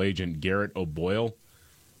Special Agent Garrett O'Boyle.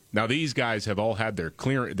 Now, these guys have all had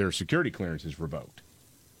their security clearances revoked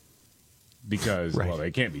because, well,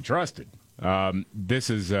 they can't be trusted.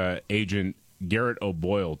 This is Agent Garrett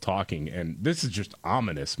O'Boyle talking, and this is just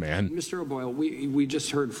ominous, man. Mr. O'Boyle, we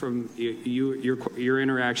just heard from your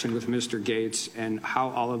interaction with Mr. Gates and how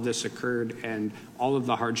all of this occurred and all of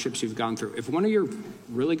the hardships you've gone through. If one of your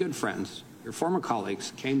really good friends, your former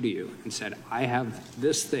colleagues, came to you and said, I have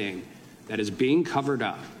this thing that is being covered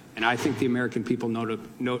up, and I think the American people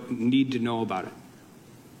need to know about it,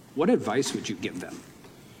 what advice would you give them?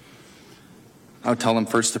 I would tell them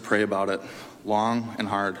first to pray about it long and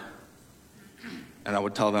hard. And I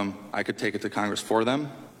would tell them I could take it to Congress for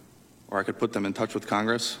them, or I could put them in touch with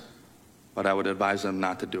Congress, but I would advise them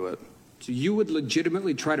not to do it. So you would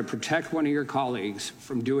legitimately try to protect one of your colleagues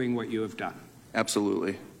from doing what you have done?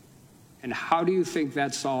 Absolutely. And how do you think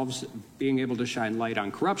that solves being able to shine light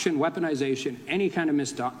on corruption, weaponization, any kind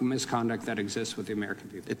of misconduct that exists with the American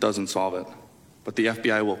people? It doesn't solve it. But the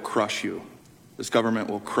FBI will crush you. This government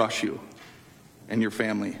will crush you and your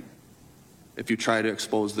family if you try to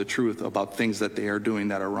expose the truth about things that they are doing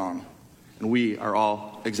that are wrong. And we are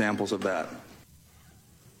all examples of that.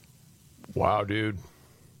 Wow, dude.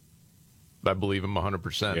 I believe him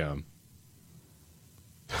 100%. Yeah.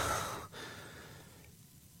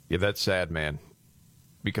 Yeah, that's sad, man.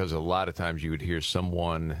 Because a lot of times you would hear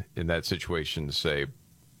someone in that situation say,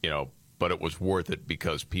 but it was worth it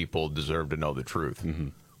because people deserve to know the truth. Mm-hmm.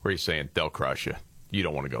 Where he's saying, they'll crush you. You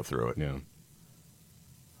don't want to go through it. Yeah.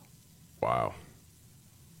 Wow.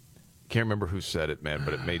 Can't remember who said it, man,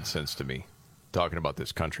 but it made sense to me. talking about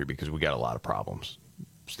this country because we got a lot of problems,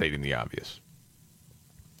 stating the obvious.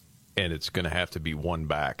 And it's going to have to be won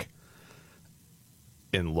back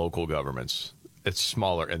in local governments. It's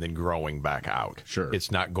smaller and then growing back out. Sure.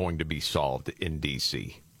 It's not going to be solved in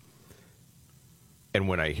D.C. And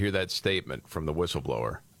when I hear that statement from the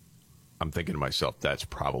whistleblower, I'm thinking to myself, that's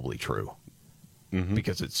probably true.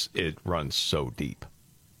 Because it runs so deep.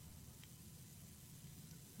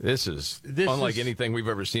 This is unlike anything we've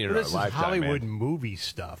ever seen in our lifetime. This is Hollywood man. movie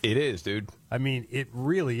stuff. It is, dude. I mean, it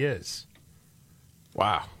really is.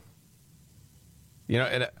 Wow. You know,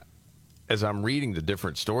 and as I'm reading the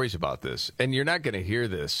different stories about this, and you're not going to hear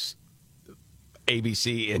this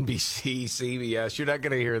ABC, NBC, CBS, you're not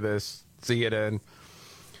going to hear this CNN.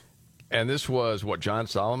 And this was, John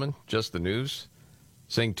Solomon, Just the News,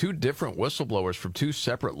 saying 2 different whistleblowers from 2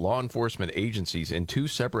 separate law enforcement agencies in 2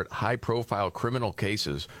 separate high-profile criminal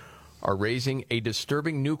cases are raising a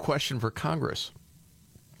disturbing new question for Congress.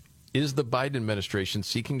 Is the Biden administration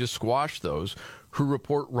seeking to squash those who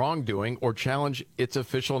report wrongdoing or challenge its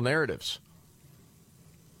official narratives?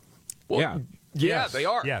 Well, yeah. Yes. They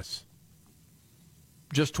are. Yes.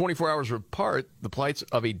 Just 24 hours apart, the plights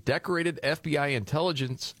of a decorated FBI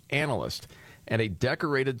intelligence analyst and a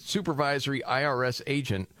decorated supervisory IRS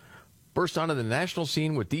agent burst onto the national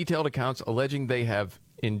scene with detailed accounts alleging they have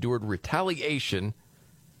endured retaliation,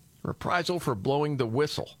 reprisal for blowing the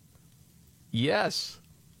whistle. Yes.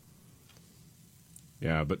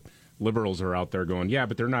 Yeah, but liberals are out there going, yeah,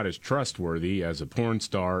 but they're not as trustworthy as a porn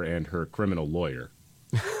star and her criminal lawyer.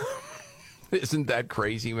 Isn't that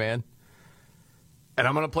crazy, man? And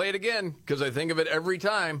I'm going to play it again because I think of it every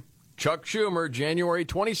time. Chuck Schumer, January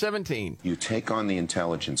 2017. You take on the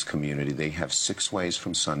intelligence community, they have 6 ways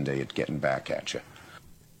from Sunday at getting back at you.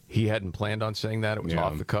 He hadn't planned on saying that. It was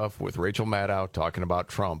off the cuff with Rachel Maddow talking about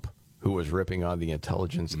Trump, who was ripping on the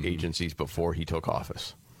intelligence agencies before he took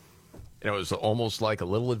office. And it was almost like a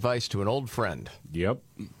little advice to an old friend. Yep.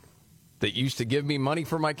 That used to give me money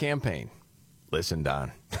for my campaign. Listen,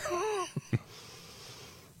 Don.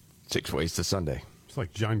 6 ways to Sunday. It's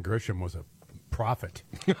like John Grisham was a prophet.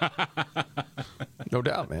 No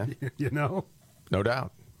doubt, man. You know? No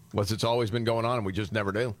doubt. Unless it's always been going on and we just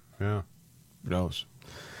never do. Yeah. Who knows?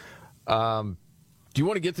 Do you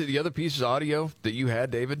want to get to the other pieces of audio that you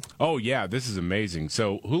had, David? Oh, yeah. This is amazing.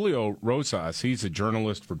 So Julio Rosas, he's a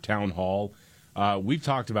journalist for Town Hall. We've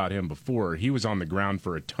talked about him before. He was on the ground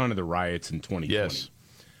for a ton of the riots in 2020. Yes.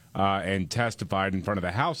 And testified in front of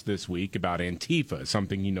the House this week about Antifa,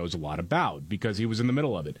 something he knows a lot about because he was in the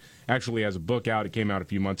middle of it. Actually has a book out. It came out a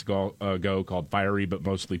few months ago called Fiery But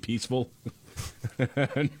Mostly Peaceful.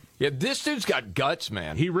 Yeah, this dude's got guts,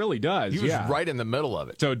 man. He really does. He was right in the middle of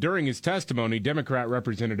it. So during his testimony, Democrat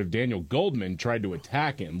Representative Daniel Goldman tried to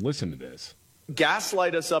attack him. Listen to this.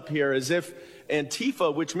 Gaslight us up here as if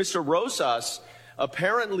Antifa, which Mr. Rosas,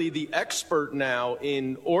 apparently the expert now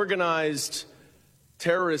in organized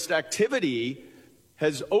terrorist activity,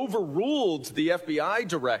 has overruled the FBI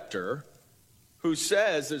director who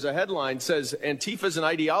says, there's a headline, says Antifa is an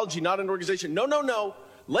ideology, not an organization. No.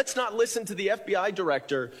 Let's not listen to the FBI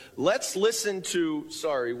director. Let's listen to,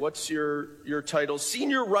 what's your title?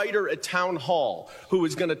 Senior writer at Town Hall, who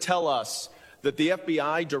is going to tell us that the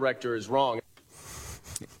FBI director is wrong.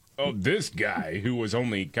 Oh, this guy who was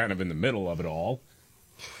only kind of in the middle of it all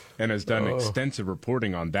and has done extensive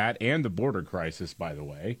reporting on that and the border crisis, by the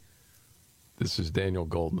way. This is Daniel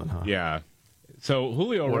Goldman, huh? Yeah. So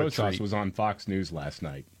Julio Rosas was on Fox News last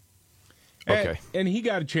night. Okay. And he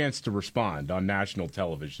got a chance to respond on national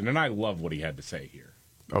television, and I love what he had to say here.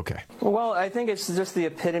 Okay. Well, I think it's just the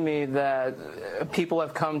epitome that people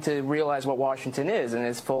have come to realize what Washington is, and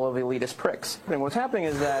it's full of elitist pricks. And what's happening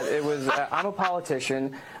is that it was, I'm a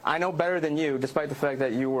politician, I know better than you, despite the fact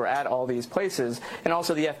that you were at all these places, and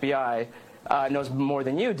also the FBI knows more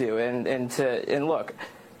than you do. And look,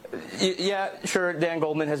 yeah, sure, Dan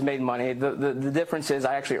Goldman has made money. The difference is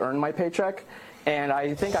I actually earned my paycheck. And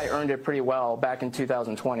I think I earned it pretty well back in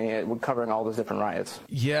 2020, covering all those different riots.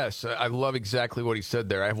 Yes, I love exactly what he said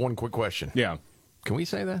there. I have one quick question. Yeah. Can we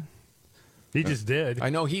say that? He just did. I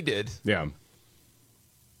know he did. Yeah.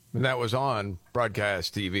 And that was on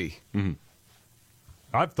broadcast TV. Mm-hmm.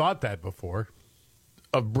 I've thought that before.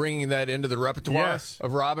 Of bringing that into the repertoire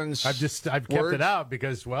of Robbins' I've kept it out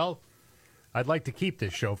because, well, I'd like to keep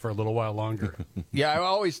this show for a little while longer. Yeah, I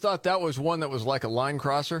always thought that was one that was like a line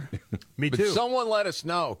crosser. Me but too. Someone let us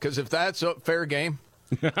know, because if that's a fair game,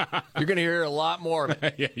 you're going to hear a lot more of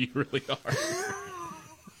it. Yeah, you really are.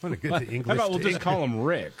 What a good English. How about we'll just call them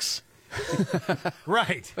Ricks?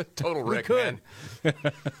 Right. Total Rick, could. man.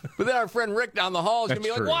 But then our friend Rick down the hall is going to be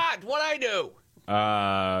That's like, true. what? What'd I do?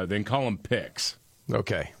 Then call them picks.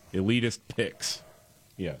 Okay. Elitist picks.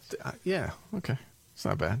 Yes. Yeah. Okay. It's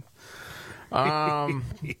not bad.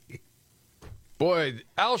 Boy,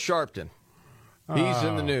 Al Sharpton. He's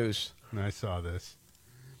in the news. I saw this.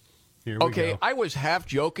 Here we Okay, go. I was half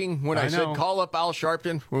joking when I said call up Al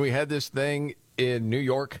Sharpton when we had this thing in New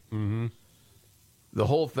York. Mm-hmm. The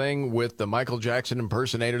whole thing with the Michael Jackson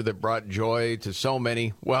impersonator that brought joy to so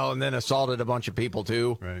many. Well, and then assaulted a bunch of people,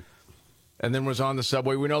 too. Right. And then was on the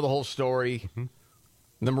subway. We know the whole story.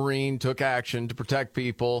 Mm-hmm. The Marine took action to protect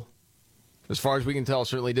people. As far as we can tell,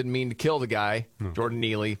 certainly didn't mean to kill the guy, Jordan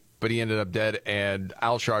Neely, but he ended up dead. And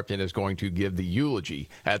Al Sharpton is going to give the eulogy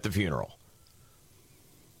at the funeral,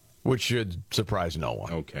 which should surprise no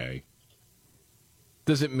one. Okay.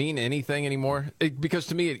 Does it mean anything anymore? Because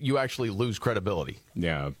to me, you actually lose credibility.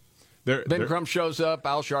 Yeah. Ben Crump shows up,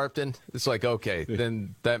 Al Sharpton. It's like, okay,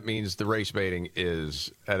 then that means the race baiting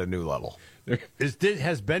is at a new level.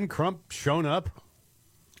 Has Ben Crump shown up?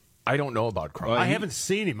 I don't know about Crump. I haven't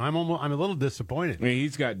seen him. I'm a little disappointed. I mean,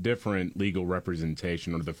 he's got different legal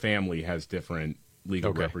representation, or the family has different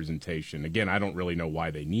legal representation. Again, I don't really know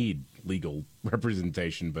why they need legal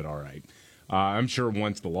representation, but all right. I'm sure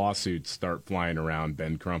once the lawsuits start flying around,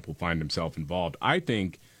 Ben Crump will find himself involved. I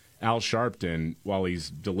think Al Sharpton, while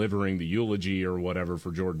he's delivering the eulogy or whatever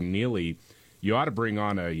for Jordan Neely, you ought to bring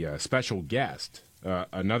on a special guest,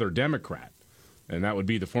 another Democrat, and that would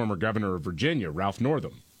be the former governor of Virginia, Ralph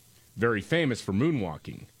Northam, very famous for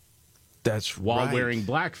moonwalking. That's while right. wearing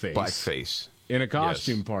blackface in a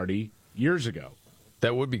costume party years ago.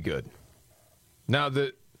 That would be good. Now,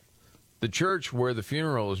 the church where the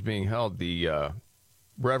funeral is being held, the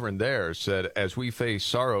reverend there said, as we face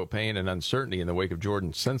sorrow, pain, and uncertainty in the wake of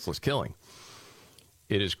Jordan's senseless killing,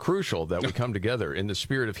 it is crucial that we come together in the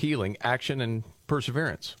spirit of healing, action, and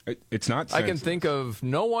perseverance. It's not senseless. I can think of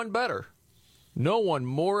no one better, no one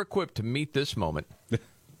more equipped to meet this moment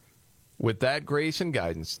with that grace and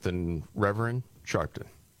guidance than Reverend Sharpton.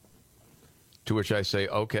 To which I say,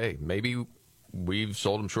 okay, maybe we've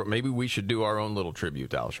sold him short. Maybe we should do our own little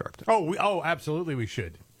tribute to Al Sharpton. Oh, absolutely we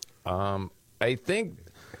should. I think...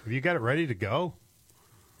 Have you got it ready to go?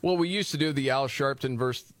 Well, we used to do the Al Sharpton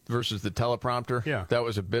versus the teleprompter. Yeah. That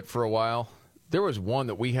was a bit for a while. There was one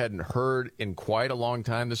that we hadn't heard in quite a long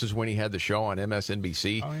time. This is when he had the show on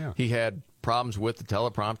MSNBC. Oh, yeah. He had problems with the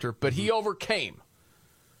teleprompter, but he overcame.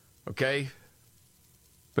 Okay?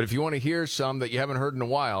 But if you want to hear some that you haven't heard in a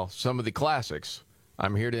while, some of the classics,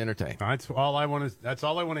 I'm here to entertain. That's all I want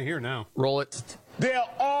to hear now. Roll it. They're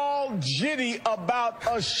all jitty about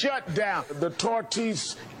a shutdown. The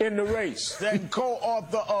tortoise in the race, then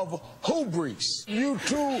co-author of Hubris. You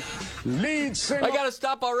two lead singer. I got to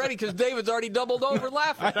stop already because David's already doubled over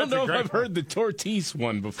laughing. I don't know if I've heard the tortoise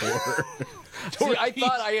one before. See, I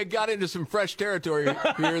thought I had got into some fresh territory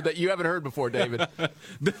here that you haven't heard before, David.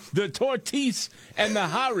 The tortoise and the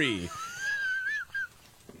Harry.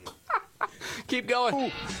 Keep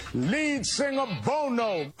going. Lead singer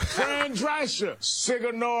Bono, Fran Drescher,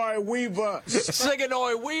 Sigourney Weaver.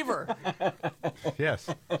 Sigourney Weaver. Yes.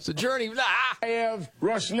 It's a journey. I have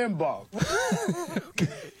Rush Limbaugh.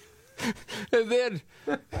 And then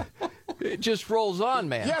it just rolls on,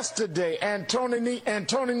 man. Yesterday,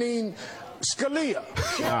 Antonin Scalia,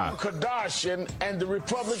 Kim Kardashian, and the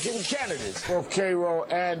Republican candidates for Cairo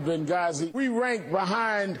and Benghazi. We rank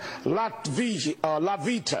behind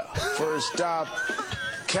Lavita. First stop,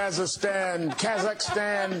 Kazakhstan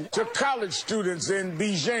to college students in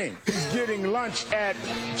Beijing. He's getting lunch at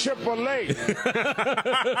Chipotle.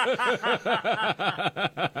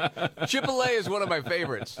 Chipotle is one of my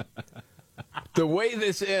favorites. The way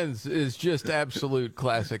this ends is just absolute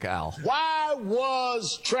classic Al. Why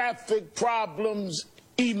was traffic problems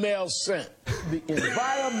email sent? The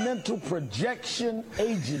Environmental Projection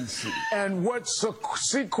Agency. And what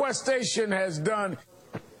sequestration has done.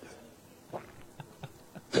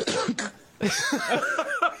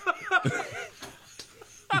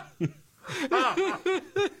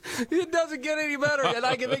 It doesn't get any better, and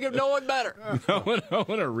I can think of no one better. I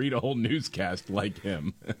want to read a whole newscast like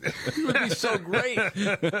him. It would be so great.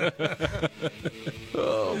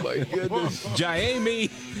 Oh, my goodness. Jaime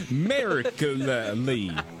Miracle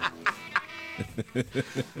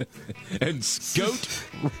and Scott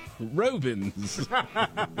Robbins.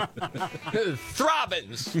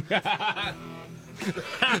 Throbbins.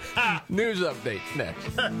 News update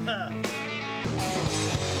next.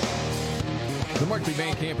 The Markley,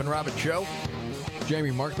 Van Camp, and Robbins Show. Jamie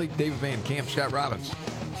Markley, David Van Camp, Scott Robbins.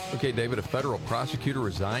 Okay, David, a federal prosecutor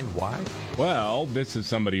resigned. Why? Well, this is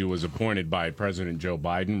somebody who was appointed by President Joe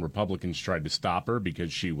Biden. Republicans tried to stop her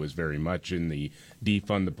because she was very much in the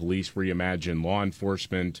defund the police, reimagine law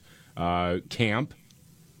enforcement camp.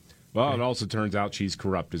 Well, it also turns out she's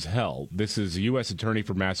corrupt as hell. This is a U.S. attorney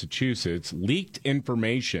for Massachusetts leaked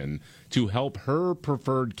information to help her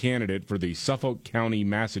preferred candidate for the Suffolk County,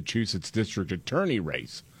 Massachusetts district attorney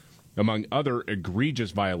race, among other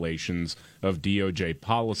egregious violations of DOJ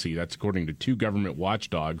policy. That's according to two government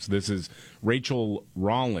watchdogs. This is Rachel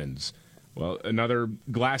Rollins, well, another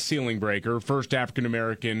glass ceiling breaker, first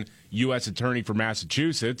African-American U.S. attorney for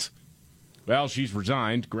Massachusetts. Well, she's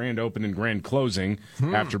resigned, grand open and grand closing,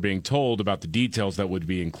 after being told about the details that would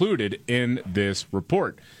be included in this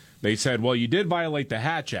report. They said, well, you did violate the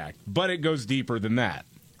Hatch Act, but it goes deeper than that.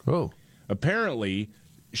 Oh. Apparently,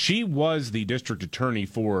 she was the district attorney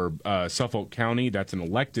for Suffolk County. That's an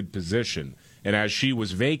elected position. And as she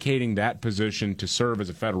was vacating that position to serve as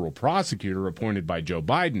a federal prosecutor appointed by Joe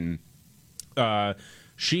Biden,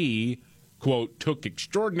 she, quote, took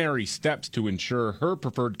extraordinary steps to ensure her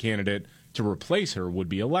preferred candidate to replace her would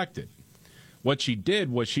be elected. What she did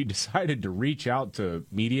was she decided to reach out to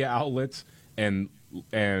media outlets and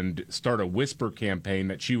start a whisper campaign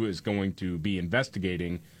that she was going to be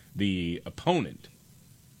investigating the opponent.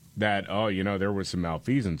 That, oh, you know, there was some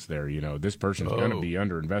malfeasance there. You know, this person's going to be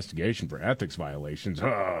under investigation for ethics violations.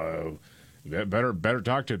 Oh, better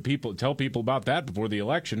talk to people, tell people about that before the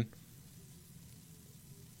election.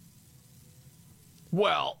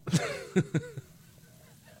 Well,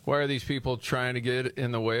 why are these people trying to get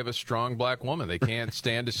in the way of a strong black woman? They can't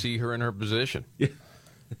stand to see her in her position. Yeah.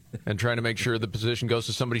 And trying to make sure the position goes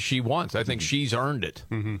to somebody she wants. I think she's earned it.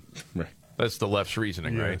 Mm-hmm. Right. That's the left's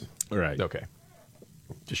reasoning, right? Right. Okay.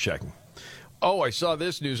 Just checking. Oh, I saw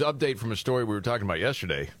this news update from a story we were talking about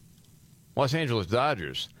yesterday. Los Angeles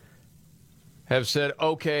Dodgers have said,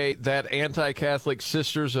 okay, that anti-Catholic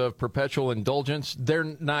Sisters of Perpetual Indulgence, they're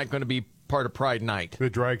not going to be part of Pride Night. The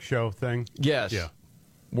drag show thing? Yes. Yeah.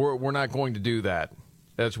 We're not going to do that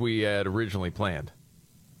as we had originally planned.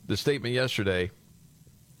 The statement yesterday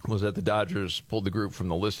was that the Dodgers pulled the group from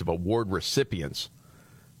the list of award recipients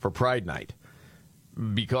for Pride Night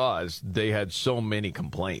because they had so many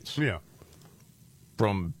complaints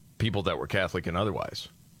from people that were Catholic and otherwise.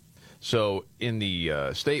 So in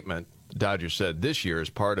the statement, Dodgers said, this year, as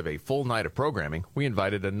part of a full night of programming, we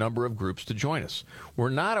invited a number of groups to join us. We're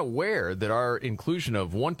not aware that our inclusion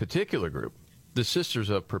of one particular group, the Sisters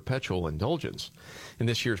of Perpetual Indulgence, in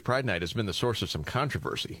this year's Pride Night has been the source of some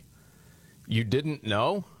controversy. You didn't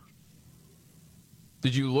know?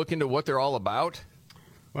 Did you look into what they're all about?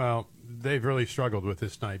 Well, they've really struggled with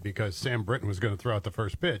this night because Sam Britton was going to throw out the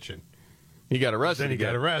first pitch, and he got arrested. Then he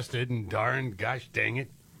got arrested, and gosh dang it.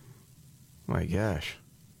 My gosh.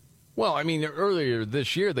 Well, I mean, earlier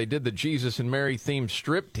this year, they did the Jesus and Mary themed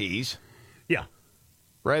striptease. Yeah.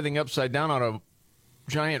 Writhing upside down on a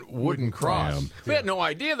giant wooden cross. We had no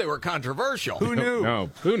idea they were controversial. Who knew? No,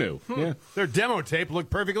 who knew? Yeah. Their demo tape looked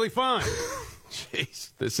perfectly fine.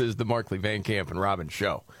 Jeez. This is the Markley, Van Camp, and Robbins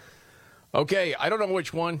show. Okay, I don't know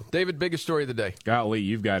which one. David, biggest story of the day. Golly,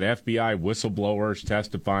 you've got FBI whistleblowers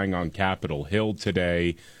testifying on Capitol Hill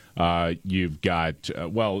today. You've got,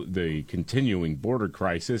 the continuing border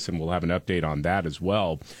crisis, and we'll have an update on that as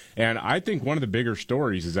well. And I think one of the bigger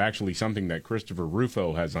stories is actually something that Christopher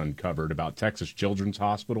Rufo has uncovered about Texas Children's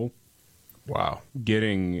Hospital. Wow.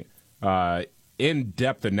 Getting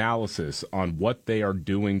in-depth analysis on what they are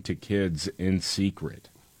doing to kids in secret,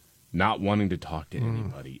 not wanting to talk to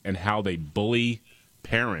anybody, and how they bully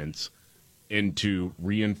parents into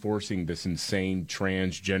reinforcing this insane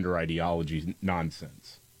transgender ideology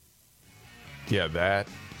nonsense. Yeah,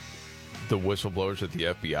 the whistleblowers at the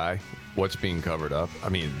FBI, what's being covered up. I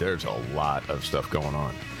mean, there's a lot of stuff going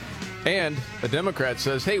on. And a Democrat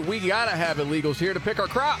says, hey, we got to have illegals here to pick our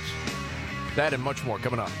crops. That and much more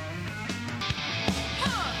coming up.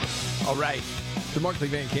 All right. The Markley,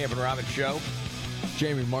 Van Camp, and Robbins show.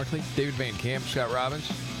 Jamie Markley, David Van Camp, Scott Robbins.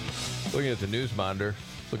 Looking at the news monitor,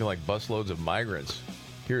 looking like busloads of migrants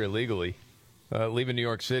here illegally, leaving New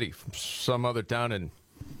York City from some other town in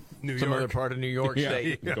some other part of New York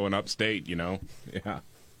State. Yeah. Going upstate, you know. Yeah.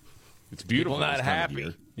 It's beautiful. People not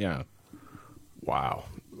happy. Yeah. Wow.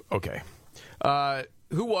 Okay.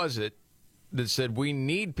 Who was it that said we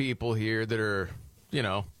need people here that are,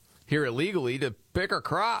 here illegally to pick our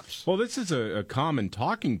crops? Well, this is a common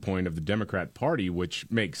talking point of the Democrat Party,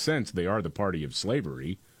 which makes sense. They are the party of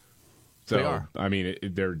slavery. So, they are. I mean,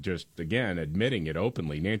 they're just, again, admitting it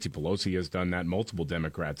openly. Nancy Pelosi has done that. Multiple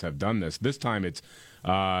Democrats have done this. This time it's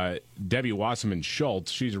Debbie Wasserman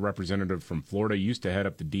Schultz. She's a representative from Florida, used to head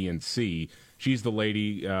up the DNC. She's the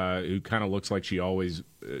lady who kind of looks like she always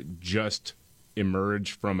just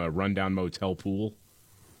emerged from a rundown motel pool.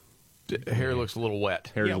 Hair looks a little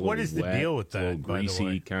wet. Hair's a little what is the wet, deal with that, A little by the greasy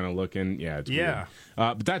way? kind of looking. Yeah, it's Yeah.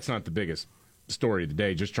 weird. But that's not the biggest story of the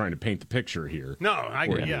day, just trying to paint the picture here. No, I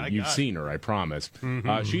for get you. yeah, You've seen her, I promise.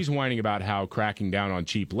 She's whining about how cracking down on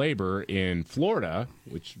cheap labor in Florida,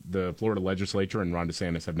 which the Florida legislature and Ron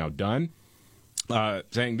DeSantis have now done,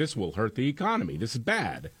 saying this will hurt the economy. This is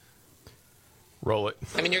bad. Roll it.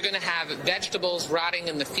 I mean, you're going to have vegetables rotting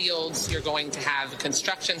in the fields. You're going to have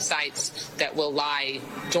construction sites that will lie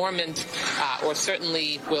dormant or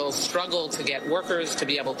certainly will struggle to get workers to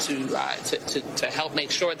be able to help make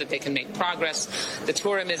sure that they can make progress. The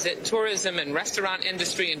tourism and restaurant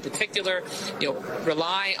industry in particular,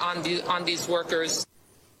 rely on these workers.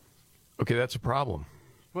 Okay, that's a problem.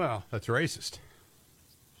 Well, that's racist.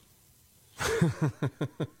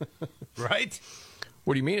 Right?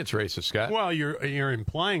 What do you mean it's racist, Scott? Well, you're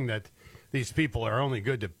implying that these people are only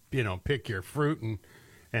good to pick your fruit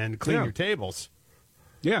and clean your tables.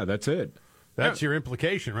 Yeah, that's it. That's your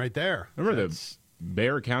implication right there. Remember the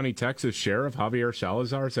Bexar County, Texas Sheriff Javier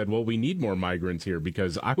Salazar said, well, we need more migrants here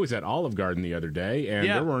because I was at Olive Garden the other day and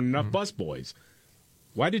there weren't enough busboys.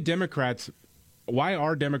 Why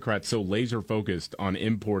are Democrats so laser focused on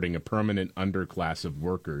importing a permanent underclass of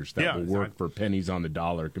workers that will work for pennies on the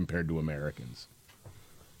dollar compared to Americans?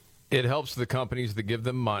 It helps the companies that give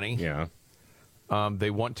them money. Yeah. They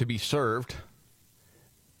want to be served,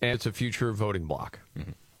 and it's a future voting bloc.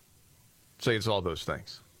 Say it's all those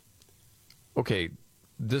things. Okay,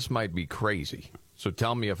 this might be crazy, so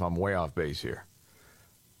tell me if I'm way off base here.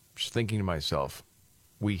 Just thinking to myself,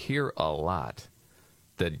 we hear a lot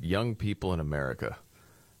that young people in America,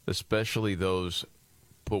 especially those,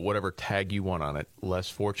 put whatever tag you want on it, less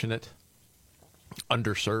fortunate,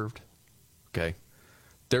 underserved, okay,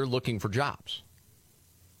 they're looking for jobs.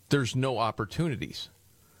 There's no opportunities.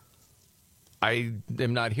 I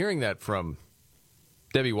am not hearing that from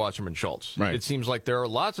Debbie Wasserman Schultz. Right. It seems like there are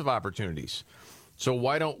lots of opportunities. So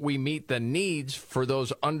why don't we meet the needs for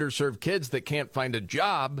those underserved kids that can't find a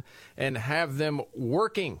job and have them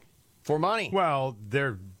working for money? Well,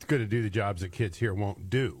 they're going to do the jobs that kids here won't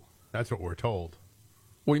do. That's what we're told.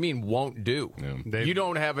 What do you mean won't do? Yeah. You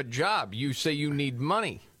don't have a job. You say you need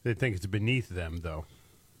money. They think it's beneath them, though.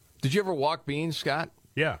 Did you ever walk beans, Scott?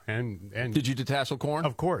 Yeah, and did you detassel corn?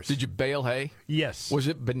 Of course. Did you bale hay? Yes. Was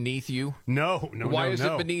it beneath you? No. Why is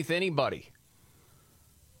it beneath anybody?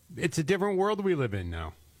 It's a different world we live in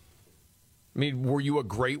now. I mean, were you a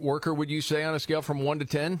great worker, would you say, on a scale from 1 to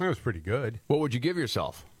 10? That was pretty good. What would you give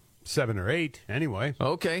yourself? 7 or 8, anyway.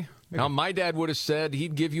 Okay. Now, my dad would have said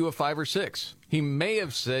he'd give you a 5 or 6. He may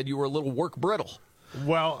have said you were a little work brittle.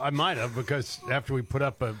 Well, I might have, because after we put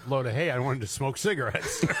up a load of hay, I wanted to smoke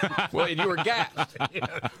cigarettes. Well, and you were gassed.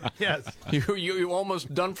 Yes. You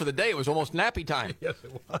almost done for the day. It was almost nappy time. Yes,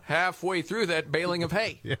 it was. Halfway through that baling of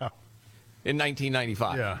hay. Yeah. In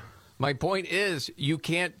 1995. Yeah. My point is, you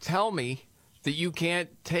can't tell me that you can't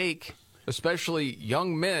take, especially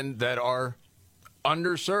young men that are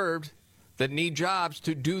underserved, that need jobs,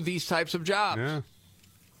 to do these types of jobs. Yeah.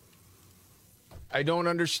 I don't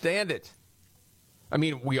understand it. I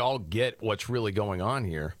mean, we all get what's really going on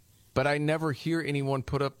here, but I never hear anyone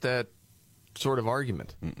put up that sort of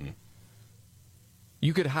argument.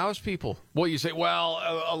 You could house people. Well, you say, well,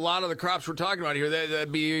 a lot of the crops we're talking about here, that'd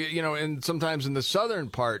be, and sometimes in the southern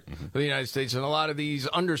part of the United States, and a lot of these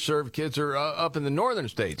underserved kids are up in the northern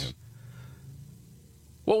states.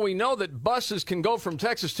 Well, we know that buses can go from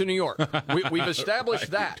Texas to New York. We've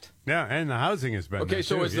established that. Yeah, and the housing has been Okay, there,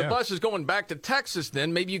 so too, as the bus is going back to Texas,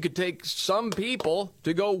 then maybe you could take some people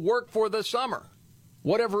to go work for the summer,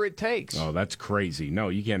 whatever it takes. Oh, that's crazy. No,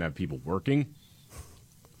 you can't have people working.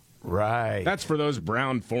 Right. That's for those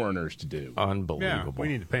brown foreigners to do. Unbelievable. Yeah, we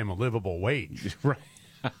need to pay them a livable wage. Right.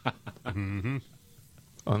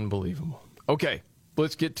 Unbelievable. Okay.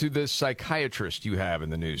 Let's get to this psychiatrist you have in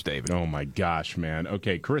the news, David. Oh, my gosh, man.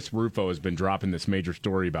 Okay, Chris Rufo has been dropping this major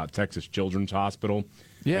story about Texas Children's Hospital.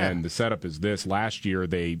 Yeah. And the setup is this. Last year,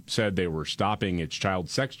 they said they were stopping its child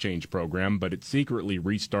sex change program, but it secretly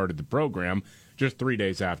restarted the program just 3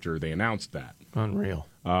 days after they announced that. Unreal.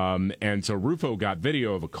 And so Rufo got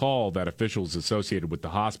video of a call that officials associated with the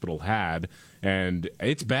hospital had, and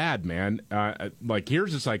it's bad, man. Like,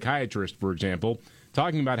 here's a psychiatrist, for example,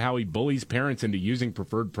 talking about how he bullies parents into using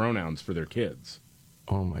preferred pronouns for their kids.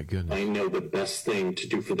 Oh, my goodness. I know the best thing to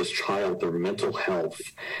do for this child, their mental health,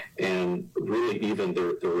 and really even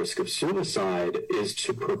their risk of suicide is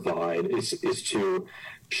to to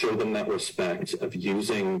show them that respect of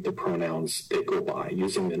using the pronouns they go by,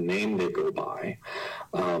 using the name they go by.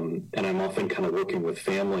 And I'm often kind of working with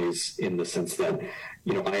families in the sense that,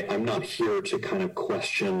 I'm not here to kind of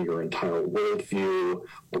question your entire worldview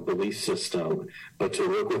or belief system, but to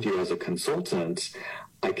work with you as a consultant.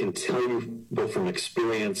 I can tell you both from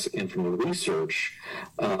experience and from the research,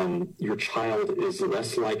 your child is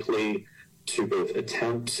less likely to both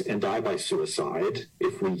attempt and die by suicide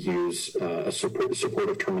if we use a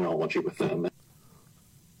supportive terminology with them.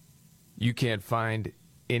 You can't find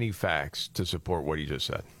any facts to support what you just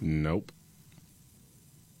said. Nope.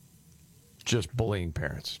 Just bullying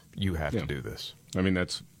parents. You have to do this. I mean,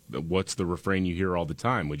 what's the refrain you hear all the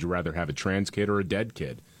time? Would you rather have a trans kid or a dead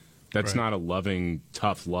kid? That's not a loving,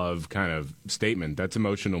 tough love kind of statement. That's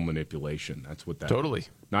emotional manipulation. That's what that Totally. is.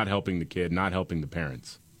 Not helping the kid, not helping the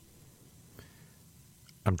parents.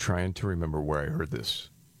 I'm trying to remember where I heard this.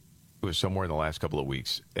 It was somewhere in the last couple of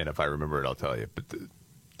weeks, and if I remember it, I'll tell you. But the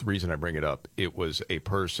reason I bring it up, it was a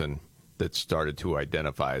person that started to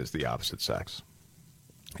identify as the opposite sex.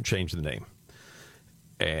 Changed the name.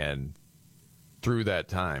 And through that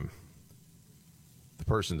time, the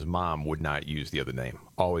person's mom would not use the other name,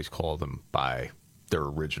 always call them by their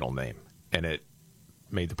original name. And it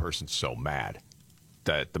made the person so mad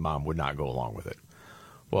that the mom would not go along with it.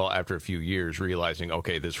 Well, after a few years, realizing,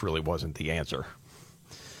 okay, this really wasn't the answer.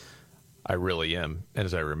 I really am, and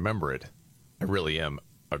as I remember it, I really am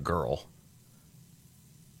a girl.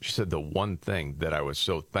 She said the one thing that I was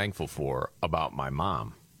so thankful for about my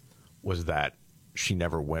mom was that she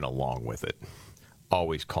never went along with it.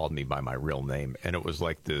 Always called me by my real name. And it was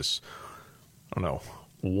like this, I don't know,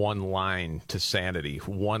 one line to sanity,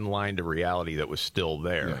 one line to reality that was still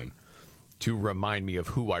there to remind me of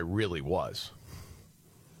who I really was.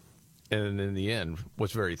 And in the end,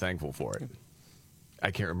 was very thankful for it.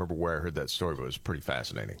 I can't remember where I heard that story, but it was pretty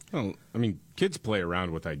fascinating. Well, I mean, kids play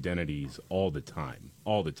around with identities all the time.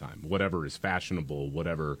 Whatever is fashionable,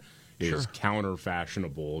 whatever is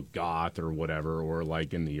counter-fashionable, goth or whatever, or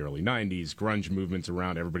like in the early 90s, grunge movements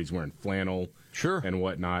around, everybody's wearing flannel and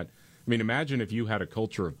whatnot. I mean, imagine if you had a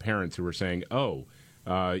culture of parents who were saying,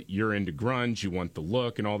 you're into grunge, you want the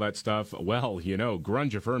look and all that stuff. Well,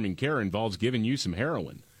 grunge-affirming care involves giving you some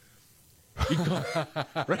heroin.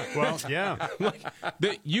 Well, yeah.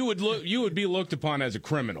 You would be looked upon as a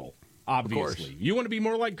criminal, obviously. You want to be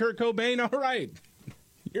more like Kurt Cobain? All right.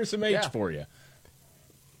 Here's some H for you.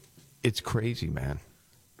 It's crazy, man.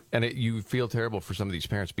 And you feel terrible for some of these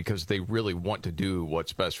parents because they really want to do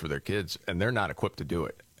what's best for their kids, and they're not equipped to do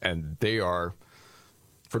it. And they are,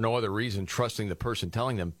 for no other reason, trusting the person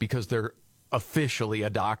telling them because they're officially a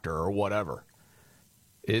doctor or whatever.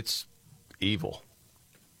 It's evil.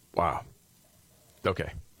 Wow.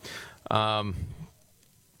 Okay.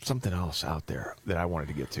 Something else out there that I wanted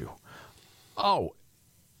to get to. Oh,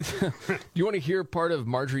 you want to hear part of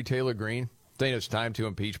Marjorie Taylor Greene saying it's time to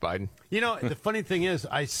impeach Biden? The funny thing is,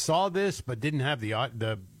 I saw this but didn't have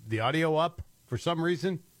the audio up for some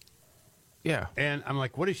reason. Yeah. And I'm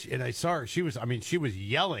like, what is she? And I saw her. She was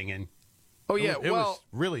yelling. And it was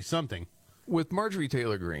really something. With Marjorie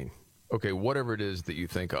Taylor Greene, okay, whatever it is that you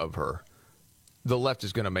think of her, the left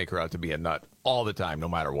is going to make her out to be a nut all the time, no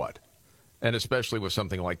matter what. And especially with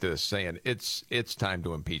something like this, saying it's time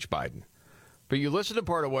to impeach Biden. But you listen to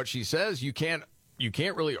part of what she says, you can't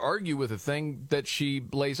really argue with a thing that she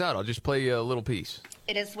lays out. I'll just play a little piece.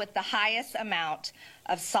 It is with the highest amount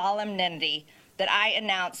of solemnity that I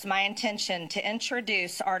announce my intention to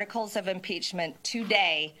introduce articles of impeachment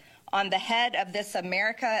today on the head of this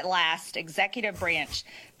America at Last executive branch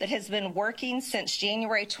that has been working since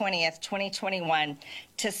January 20th, 2021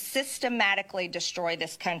 to systematically destroy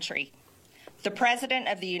this country. The President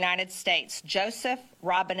of the United States, Joseph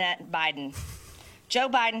Robinette Biden. Joe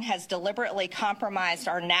Biden has deliberately compromised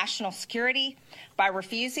our national security by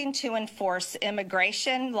refusing to enforce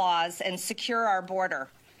immigration laws and secure our border,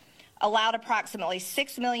 allowed approximately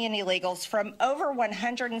 6 million illegals from over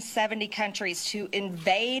 170 countries to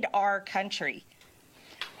invade our country,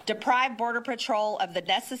 deprived Border Patrol of the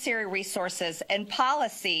necessary resources and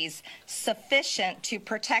policies sufficient to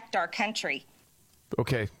protect our country.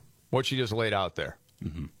 Okay, what she just laid out there.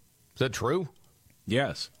 Mm-hmm. Is that true?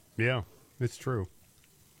 Yes. Yeah, it's true.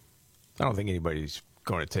 I don't think anybody's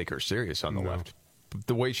going to take her serious on the left. But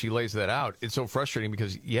the way she lays that out, it's so frustrating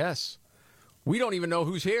because, yes, we don't even know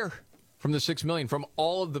who's here from the 6 million, from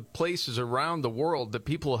all of the places around the world that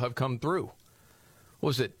people have come through. What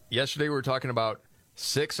was it? Yesterday we were talking about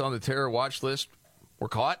 6 on the terror watch list. were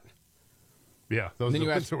caught. Yeah, those are the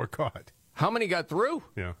ones that were caught. How many got through?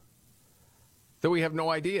 Yeah. That we have no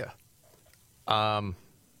idea.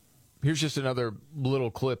 Here's just another little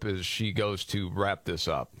clip as she goes to wrap this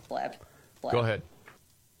up. Flip. Go ahead.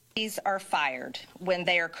 These are fired when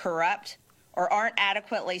they are corrupt or aren't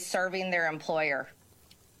adequately serving their employer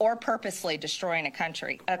or purposely destroying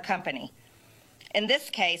a company. In this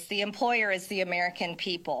case, the employer is the American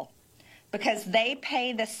people because they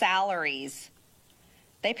pay the salaries.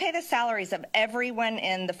 They pay the salaries of everyone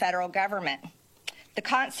in the federal government. The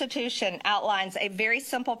Constitution outlines a very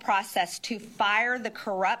simple process to fire the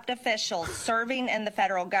corrupt officials serving in the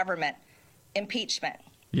federal government: impeachment.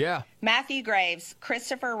 Yeah. Matthew Graves,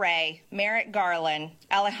 Christopher Wray, Merrick Garland,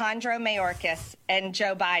 Alejandro Mayorkas, and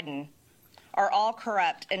Joe Biden are all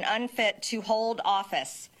corrupt and unfit to hold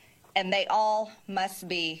office, and they all must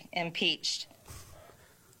be impeached.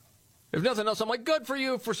 If nothing else, I'm like, good for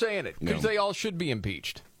you for saying it, because they all should be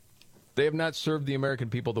impeached. They have not served the American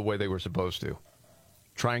people the way they were supposed to,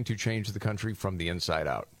 trying to change the country from the inside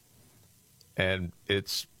out. And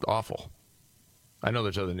it's awful. I know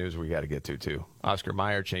there's other news we got to get to, too. Oscar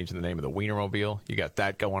Mayer changing the name of the Wienermobile. You got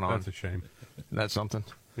that going on. That's a shame. Isn't that something?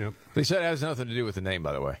 Yep. They said it has nothing to do with the name,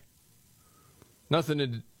 by the way. Nothing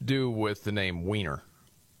to do with the name Wiener.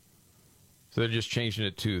 So they're just changing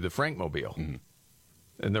it to the Frankmobile. Mm-hmm.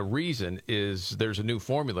 And the reason is there's a new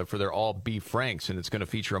formula for their all beef Franks, and it's going to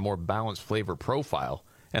feature a more balanced flavor profile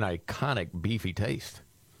and iconic beefy taste.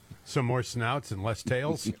 Some more snouts and less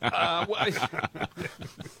tails? You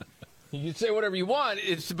can say whatever you want,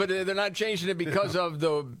 but they're not changing it because of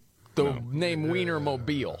the name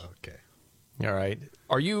Wienermobile. Okay. All right.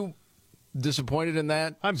 Are you disappointed in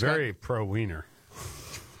that? I'm very pro-Wiener.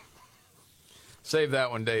 Save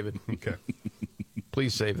that one, David. Okay.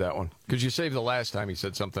 Please save that one. Because you saved the last time he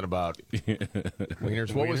said something about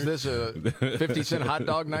wieners. What was this, a 50-cent hot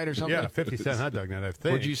dog night or something? Yeah, 50-cent hot dog night, I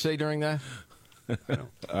think. What did you say during that?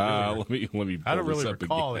 Let me pull I don't really this up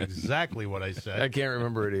recall again. exactly what I said. I can't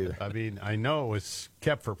remember it either. I mean, I know it was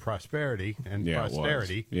kept for prosperity and Yeah, it was.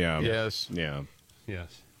 posterity. Yeah. Yes. Yeah.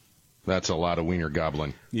 Yes. That's a lot of wiener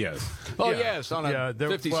gobbling. Yes. Oh, Yeah. yes, on a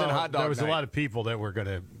 50-cent hot dog There was night. a lot of people that were going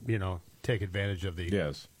to, take advantage of the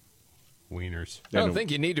wieners. I don't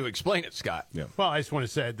think you need to explain it, Scott. Yeah. Well, I just want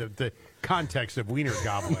to say the context of wiener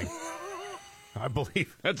gobbling. I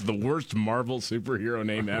believe that's the worst Marvel superhero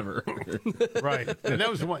name ever. Right, and that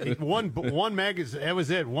was one magazine. That was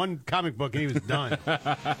it. One comic book, and he was done.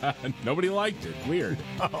 Nobody liked it. Weird.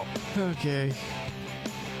 Oh, okay.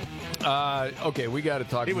 Okay, we got to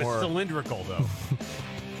talk he was more cylindrical though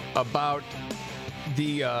about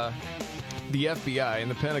the FBI and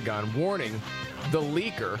the Pentagon warning the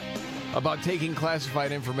leaker about taking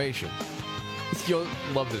classified information. You'll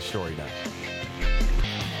love this story now.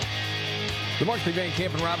 The Markley, Van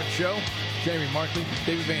Camp and Robbins Show. Jamie Markley,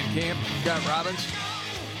 David Van Camp, Scott Robbins.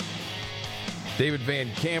 David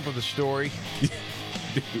Van Camp with the story.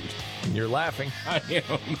 Dude. And you're laughing. I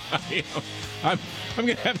am. I'm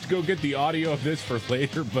going to have to go get the audio of this for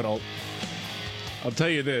later, but I'll tell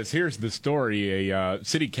you this. Here's the story. A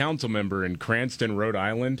city council member in Cranston, Rhode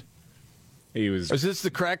Island. Is this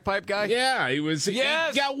the crack pipe guy? Yeah, he was.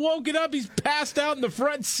 Yes. He got woken up. He's passed out in the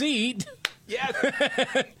front seat. Yes.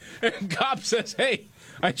 And cop says, "Hey,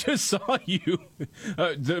 I just saw you.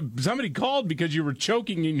 Somebody called because you were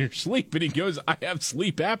choking in your sleep." And he goes, "I have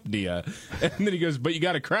sleep apnea." And then he goes, "But you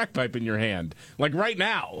got a crack pipe in your hand, like right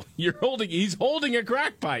now. He's holding a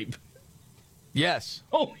crack pipe." Yes.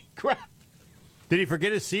 Holy crap! Did he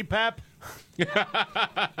forget his CPAP?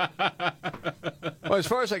 Well, as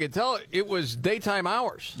far as I can tell, it was daytime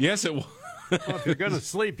hours. Yes, it was. Well, if you're going to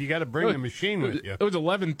sleep, you got to bring the machine with you. It was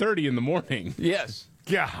 11:30 in the morning. Yes.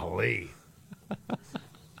 Golly.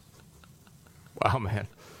 Wow, man.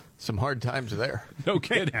 Some hard times there. No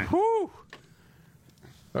kidding. Whew.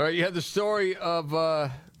 All right, you had the story of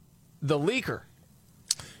the leaker.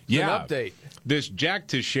 Yeah. An update. This Jack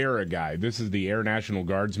Teixeira guy, this is the Air National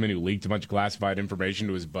Guardsman who leaked a bunch of classified information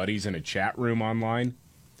to his buddies in a chat room online.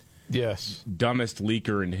 Yes. Dumbest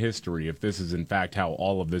leaker in history, if this is in fact how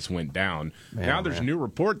all of this went down. Man, now there's a new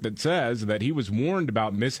report that says that he was warned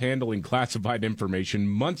about mishandling classified information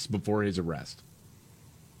months before his arrest.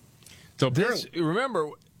 So this, remember,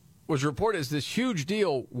 was reported as this huge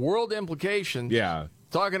deal, world implications. Yeah.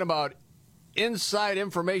 Talking about inside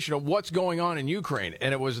information of what's going on in Ukraine,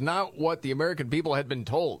 and it was not what the American people had been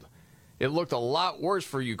told. It looked a lot worse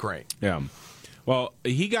for Ukraine. Yeah. Well,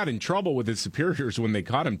 he got in trouble with his superiors when they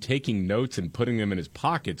caught him taking notes and putting them in his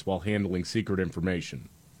pockets while handling secret information.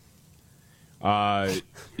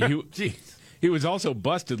 He was also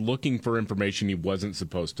busted looking for information he wasn't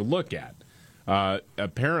supposed to look at.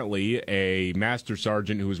 Apparently, a master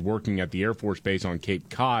sergeant who was working at the Air Force Base on Cape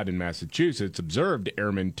Cod in Massachusetts observed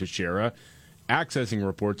Airman Teixeira accessing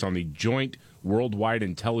reports on the Joint Worldwide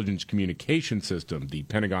Intelligence Communication System, the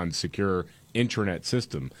Pentagon's secure intranet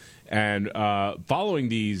system. And following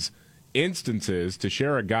these instances,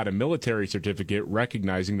 Teixeira got a military certificate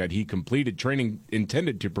recognizing that he completed training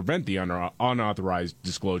intended to prevent the unauthorized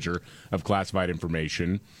disclosure of classified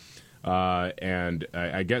information. And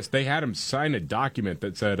I guess they had him sign a document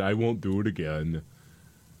that said, "I won't do it again."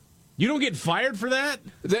 You don't get fired for that?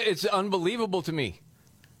 It's unbelievable to me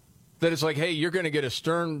that it's like, hey, you're going to get a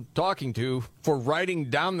stern talking to for writing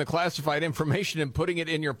down the classified information and putting it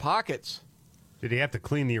in your pockets. Did he have to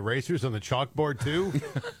clean the erasers on the chalkboard, too?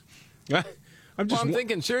 I'm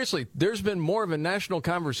thinking, seriously, there's been more of a national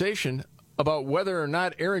conversation about whether or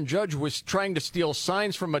not Aaron Judge was trying to steal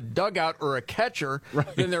signs from a dugout or a catcher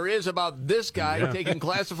than there is about this guy taking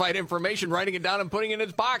classified information, writing it down, and putting it in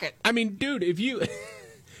his pocket. I mean, dude,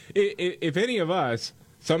 if any of us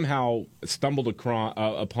somehow stumbled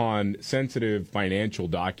upon sensitive financial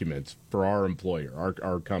documents for our employer,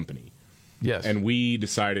 our company, yes, and we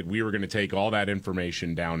decided we were going to take all that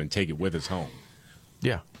information down and take it with us home,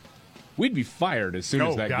 we'd be fired as soon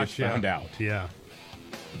as that gets found out. Yeah.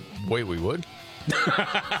 Wait, we would?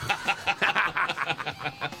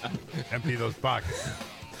 Empty those pockets.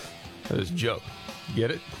 That was a joke.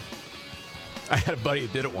 Get it? I had a buddy who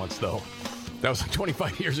did it once, though. That was like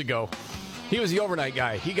 25 years ago. He was the overnight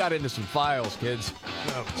guy. He got into some files, kids.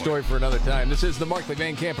 Story for another time. This is the Markley,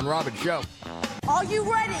 Van Camp, and Robbins Show. Are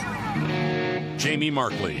you ready? Jamie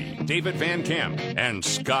Markley, David Van Camp, and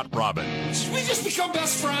Scott Robbins. We just become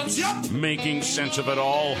best friends. Yep. Making sense of it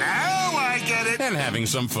all. Now I get it. And having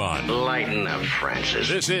some fun. Lighten up, Francis.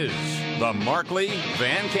 This is the Markley,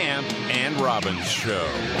 Van Camp, and Robbins Show.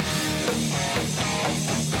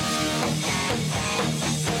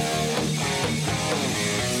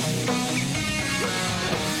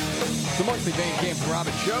 The Markley, Van Camp, and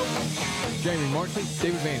Robbins Show. Jamie Markley,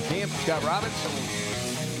 David Van Camp, Scott Robbins.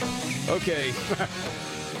 Okay,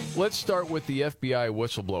 let's start with the FBI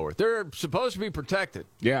whistleblower. They're supposed to be protected.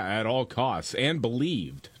 Yeah, at all costs, and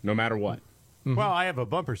believed, no matter what. Mm-hmm. Well, I have a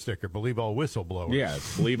bumper sticker, believe all whistleblowers.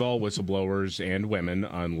 Yes, believe all whistleblowers and women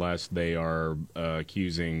unless they are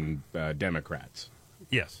accusing Democrats.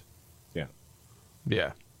 Yes. Yeah.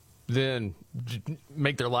 Yeah. Then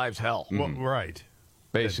make their lives hell. Well, right.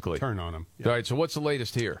 Basically. Turn on them. Yeah. All right, so what's the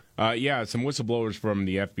latest here? Some whistleblowers from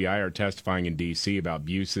the FBI are testifying in D.C. about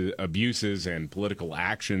abuses and political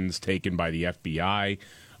actions taken by the FBI.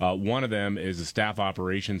 One of them is a staff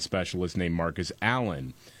operations specialist named Marcus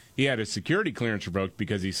Allen. He had his security clearance revoked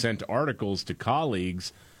because he sent articles to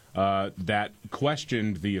colleagues that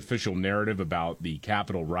questioned the official narrative about the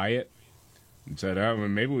Capitol riot and said,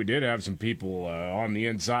 maybe we did have some people on the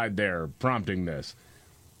inside there prompting this.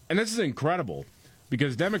 And this is incredible.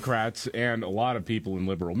 Because Democrats and a lot of people in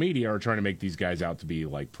liberal media are trying to make these guys out to be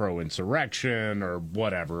like pro-insurrection or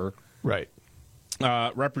whatever. Right.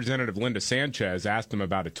 Representative Linda Sanchez asked him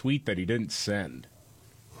about a tweet that he didn't send.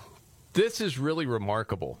 This is really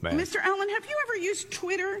remarkable, man. Mr. Allen, have you ever used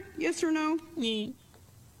Twitter? Yes or no?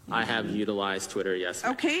 I have utilized Twitter, yes.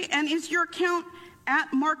 Okay, and is your account at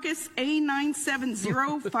Marcus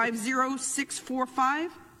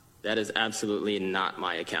A970500645? That is absolutely not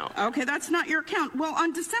my account. Okay, that's not your account. Well,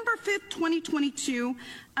 on December 5th, 2022,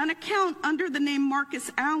 an account under the name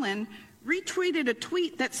Marcus Allen retweeted a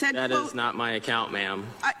tweet that said, That is not my account, ma'am.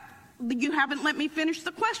 You haven't let me finish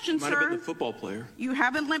the question, Might sir. have been the football player. You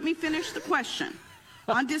haven't let me finish the question.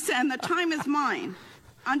 And the time is mine.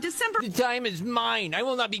 On December... The time is mine. I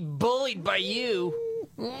will not be bullied by you.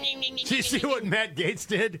 Do you see what Matt Gaetz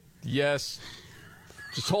did? Yes.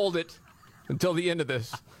 Just hold it until the end of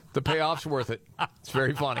this. The payoff's worth it. It's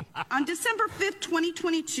very funny. On December 5th,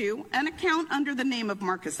 2022, an account under the name of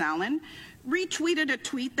Marcus Allen retweeted a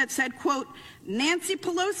tweet that said, quote, Nancy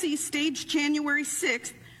Pelosi staged January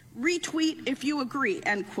 6th, retweet if you agree,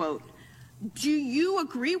 end quote. Do you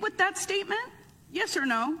agree with that statement? Yes or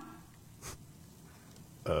no?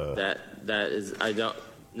 That is, I don't,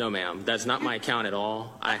 no ma'am. That's not my account at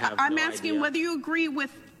all. I'm asking whether you agree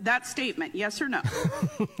with that statement, yes or no?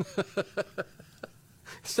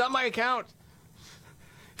 It's not my account.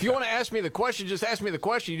 If you want to ask me the question, just ask me the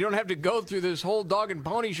question. You don't have to go through this whole dog and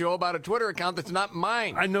pony show about a Twitter account that's not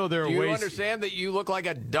mine. I know there are ways. Do you understand that you look like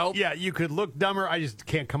a dope? Yeah, you could look dumber. I just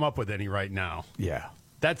can't come up with any right now. Yeah.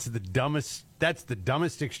 That's the dumbest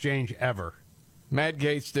exchange ever. Matt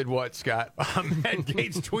Gaetz did what, Scott? Matt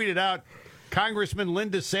Gaetz tweeted out, Congressman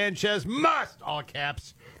Linda Sanchez must, all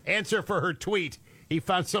caps, answer for her tweet. he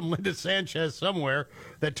found some Linda Sanchez somewhere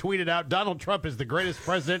that tweeted out, Donald Trump is the greatest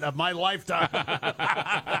president of my lifetime.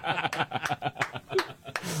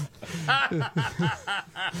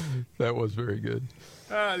 That was very good.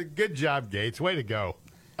 Good job, Gates. Way to go.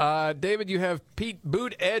 David, you have Pete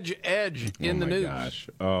Buttigieg in the news.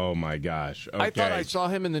 Oh, my gosh. Okay. I thought I saw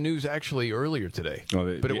him in the news actually earlier today,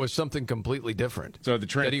 but it was something completely different. So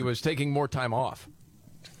that he was taking more time off.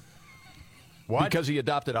 What? Because he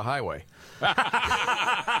adopted a highway. That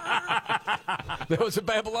was a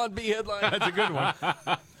Babylon Bee headline. That's a good one.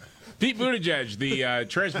 Pete Buttigieg, the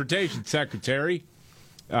transportation secretary,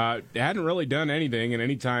 hadn't really done anything, and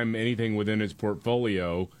anytime anything within his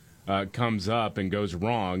portfolio comes up and goes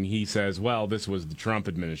wrong, he says, well, this was the Trump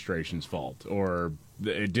administration's fault, or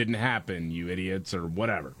it didn't happen, you idiots, or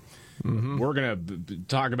whatever. Mm-hmm. We're going to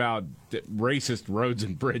talk about racist roads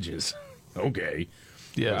and bridges. Okay.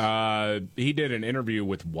 Yes. He did an interview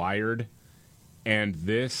with Wired, and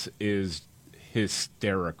this is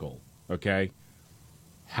hysterical, okay?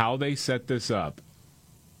 How they set this up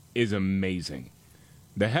is amazing.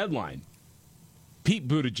 The headline, Pete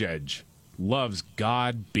Buttigieg loves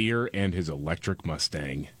God, beer, and his electric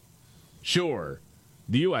Mustang. Sure,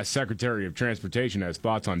 the U.S. Secretary of Transportation has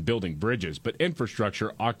thoughts on building bridges, but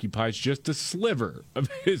infrastructure occupies just a sliver of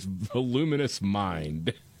his voluminous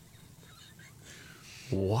mind.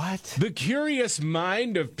 What? The curious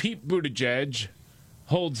mind of Pete Buttigieg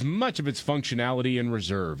holds much of its functionality in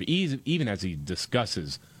reserve, even as he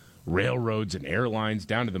discusses railroads and airlines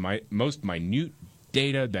down to the most minute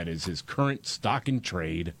data that is his current stock in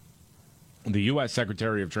trade. The U.S.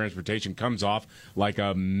 Secretary of Transportation comes off like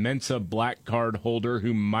a Mensa black card holder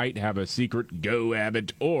who might have a secret Go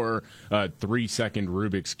Abbott or a 3-second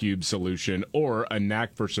Rubik's Cube solution or a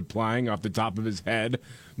knack for supplying off the top of his head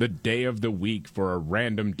the day of the week for a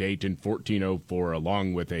random date in 1404,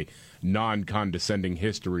 along with a non-condescending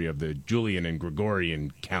history of the Julian and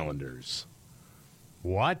Gregorian calendars.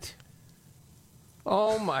 What?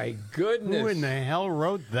 Oh, my goodness. Who in the hell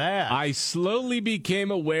wrote that? I slowly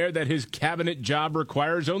became aware that his cabinet job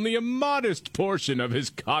requires only a modest portion of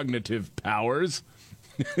his cognitive powers.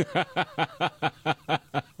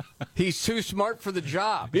 He's too smart for the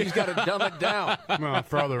job. He's got to dumb it down. Well,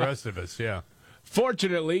 for all the rest of us, yeah.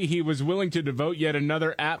 Fortunately, he was willing to devote yet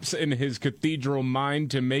another apse in his cathedral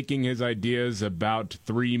mind to making his ideas about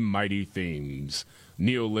three mighty themes: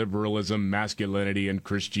 neoliberalism, masculinity, and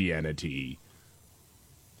Christianity.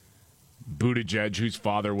 Buttigieg, whose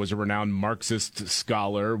father was a renowned Marxist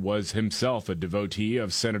scholar, was himself a devotee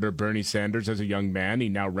of Senator Bernie Sanders as a young man. He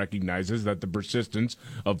now recognizes that the persistence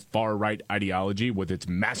of far-right ideology with its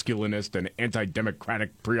masculinist and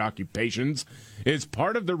anti-democratic preoccupations is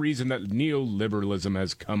part of the reason that neoliberalism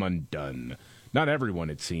has come undone. Not everyone,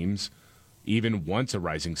 it seems, even wants a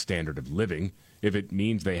rising standard of living, if it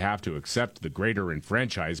means they have to accept the greater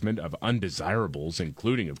enfranchisement of undesirables,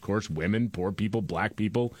 including, of course, women, poor people, black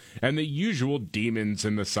people, and the usual demons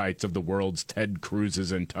in the sights of the world's Ted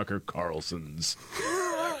Cruzes and Tucker Carlsons.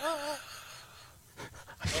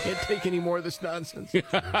 I can't take any more of this nonsense.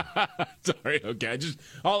 Sorry, okay,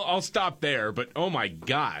 I'll stop there, but oh my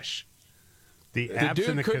gosh. The dude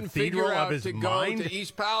in the couldn't cathedral figure out of his to mind? go to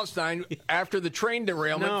East Palestine after the train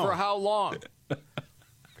derailment No. for how long? A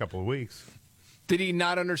couple of weeks. Did he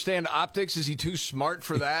not understand optics? Is he too smart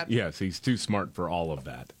for that? Yes, he's too smart for all of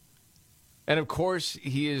that. And, of course,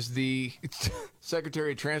 he is the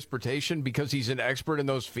Secretary of Transportation because he's an expert in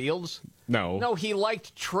those fields? No. No, he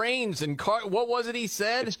liked trains and cars. What was it he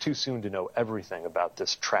said? It's too soon to know everything about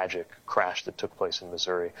this tragic crash that took place in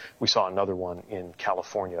Missouri. We saw another one in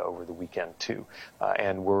California over the weekend, too.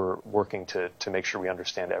 And we're working to make sure we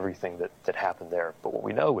understand everything that happened there. But what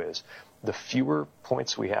we know is the fewer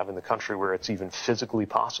points we have in the country where it's even physically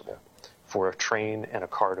possible for a train and a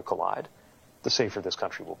car to collide, the safer this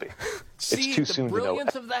country will be. See, it's too the soon to know.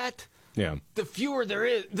 brilliance of that? Yeah. The fewer there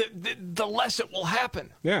is, the less it will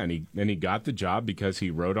happen. Yeah, and he got the job because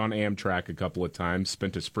he rode on Amtrak a couple of times,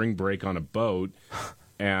 spent a spring break on a boat,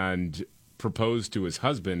 and proposed to his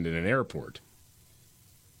husband in an airport.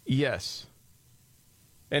 Yes.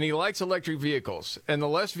 And he likes electric vehicles. And the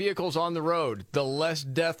less vehicles on the road, the less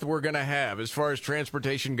death we're going to have as far as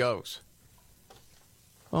transportation goes.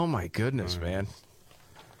 Oh, my goodness, man.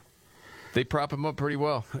 They prop him up pretty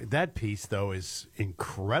well. That piece, though, is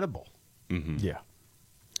incredible. Mm-hmm. Yeah.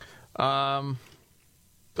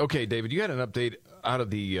 Okay, David, you had an update out of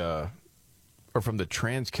the or from the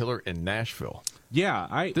trans killer in Nashville.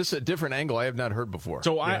 Yeah, this is a different angle I have not heard before.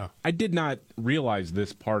 So I did not realize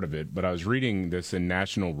this part of it, but I was reading this in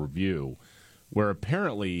National Review, where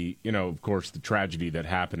apparently, of course, the tragedy that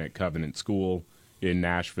happened at Covenant School in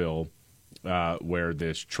Nashville, where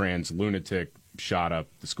this trans lunatic shot up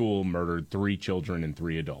the school, murdered 3 children and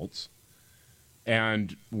 3 adults.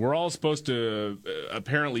 And we're all supposed to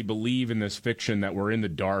apparently believe in this fiction that we're in the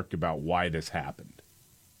dark about why this happened.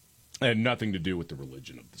 It had nothing to do with the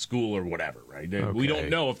religion of the school or whatever, right? Okay. We don't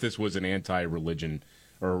know if this was an anti-religion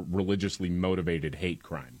or religiously motivated hate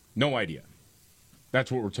crime. No idea.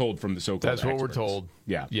 That's what we're told from the so-called That's what experts. we're told.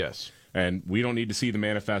 Yeah. Yes. And we don't need to see the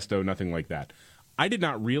manifesto, nothing like that. I did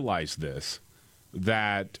not realize this,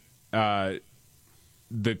 that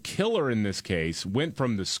the killer in this case went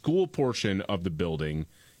from the school portion of the building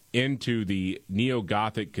into the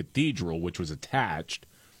neo-Gothic cathedral, which was attached,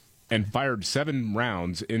 and fired 7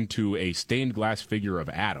 rounds into a stained glass figure of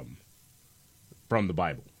Adam from the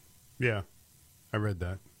Bible. Yeah, I read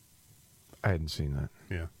that. I hadn't seen that.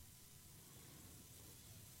 Yeah.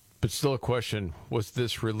 But still a question, was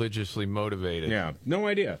this religiously motivated? Yeah, no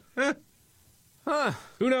idea. Huh.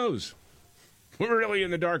 Who knows? We're really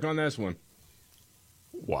in the dark on this one.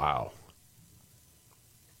 Wow.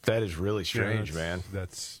 That is really strange, man.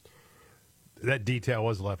 That detail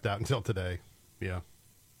was left out until today. Yeah.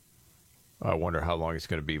 I wonder how long it's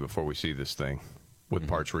going to be before we see this thing with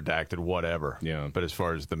parts redacted, whatever. Yeah. But as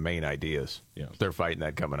far as the main ideas, they're fighting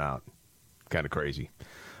that coming out. Kind of crazy.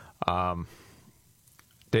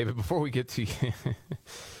 David, before we get to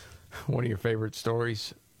one of your favorite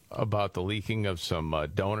stories about the leaking of some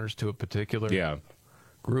donors to a particular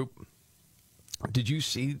group, did you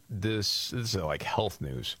see this? This is like health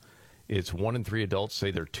news. It's 1 in 3 adults say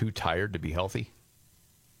they're too tired to be healthy.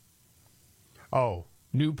 Oh.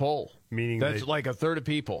 New poll. Meaning that's like a third of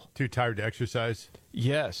people. Too tired to exercise?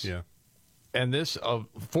 Yes. Yeah. And this of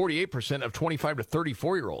 48% of 25 to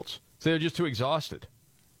 34-year-olds say they're just too exhausted.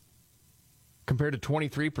 Compared to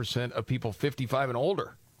 23% of people 55 and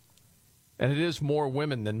older. And it is more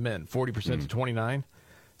women than men. 40% to 29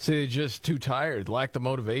 say they're just too tired, lack the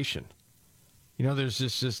motivation. You know, there's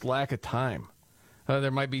this lack of time.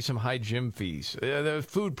 There might be some high gym fees. The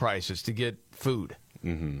food prices to get food.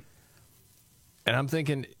 Mm-hmm. And I'm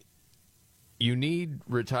thinking, you need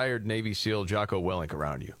retired Navy SEAL Jocko Willink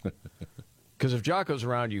around you. Because if Jocko's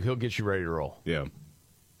around you, he'll get you ready to roll. Yeah.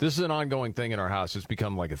 This is an ongoing thing in our house. It's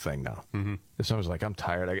become like a thing now. Mm-hmm. If someone's like, I'm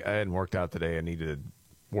tired. I hadn't worked out today. I needed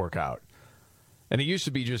to work out. And it used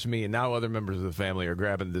to be just me, and now other members of the family are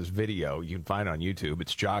grabbing this video. You can find it on YouTube.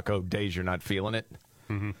 It's Jocko, Days You're Not Feeling It.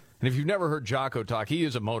 Mm-hmm. And if you've never heard Jocko talk, he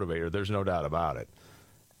is a motivator. There's no doubt about it.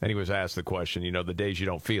 And he was asked the question, you know, the days you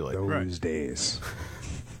don't feel it. Those days.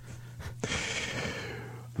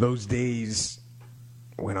 Those days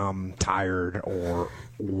when I'm tired or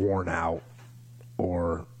worn out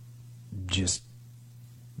or just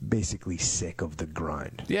basically sick of the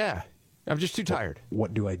grind. Yeah. I'm just too tired.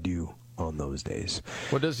 What do I do on those days?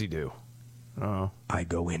 What does he do? I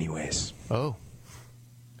go anyways. Oh.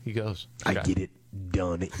 He goes. I get it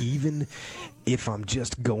done, even if I'm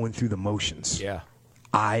just going through the motions. Yeah.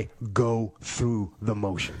 I go through the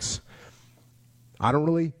motions. I don't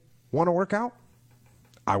really want to work out.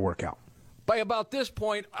 I work out. By about this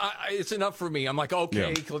point, it's enough for me. I'm like,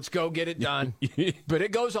 okay, let's go get it done. But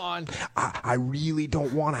it goes on. I really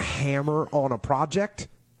don't want to hammer on a project.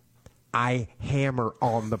 I hammer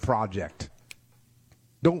on the project.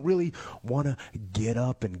 Don't really want to get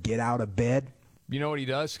up and get out of bed. You know what he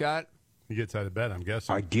does, Scott? He gets out of bed, I'm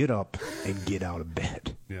guessing. I get up and get out of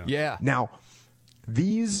bed. Yeah. Now,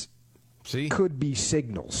 these could be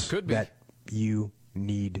signals that you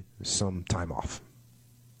need some time off.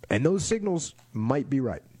 And those signals might be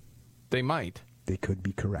right. They might. They could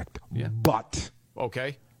be correct. Yeah. But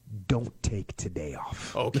okay, don't take today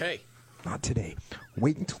off. Okay. Not today.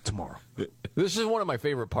 Wait until tomorrow. This is one of my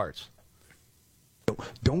favorite parts.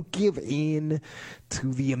 Don't give in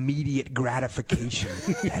to the immediate gratification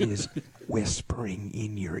that is whispering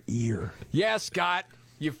in your ear. Yeah, Scott.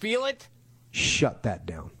 You feel it? Shut that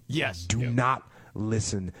down. Yes. Do not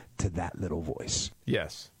listen to that little voice.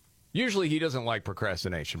 Yes. Usually he doesn't like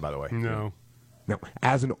procrastination, by the way. No. Now,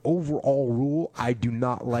 as an overall rule, I do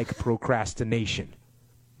not like procrastination.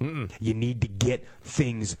 You need to get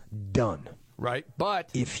things done. Right. But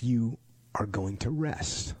if you are going to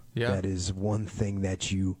rest, that is one thing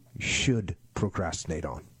that you should procrastinate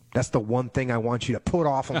on. That's the one thing I want you to put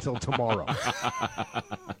off until tomorrow.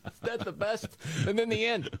 Is that the best? And then the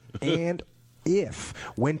end. And if,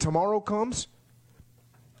 when tomorrow comes,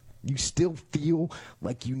 you still feel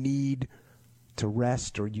like you need to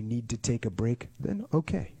rest or you need to take a break, then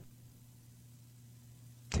okay.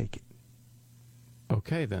 Take it.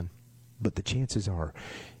 Okay, then. But the chances are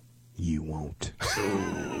you won't.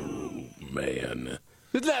 Oh, man.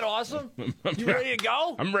 Isn't that awesome? You ready to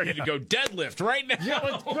go? I'm ready to go deadlift right now. Yeah,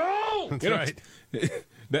 let's go. That's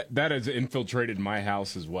right. That has infiltrated my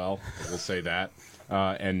house as well. We'll say that.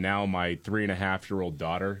 And now my 3.5-year-old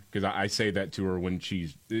daughter, because I say that to her when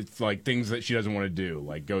it's like things that she doesn't want to do,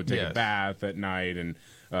 like go take a bath at night and,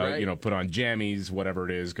 put on jammies, whatever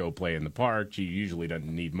it is, go play in the park. She usually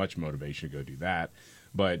doesn't need much motivation to go do that.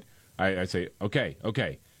 But I say, okay,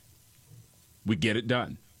 we get it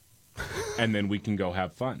done. And then we can go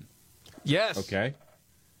have fun. Yes. Okay?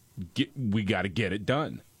 We got to get it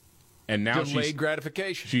done. And now delayed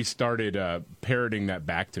gratification. She started parroting that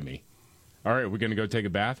back to me. All right, we're going to go take a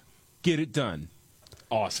bath? Get it done.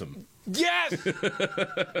 Awesome. Yes!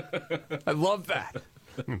 I love that.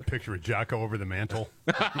 Picture of Jocko over the mantle.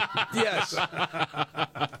 Yes.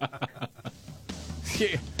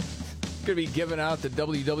 Going to be giving out the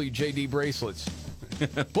WWJD bracelets.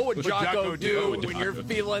 What would Jocko do when you're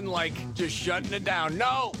feeling like just shutting it down?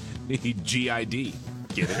 No! GID.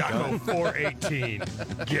 Get it Jocko done. 418.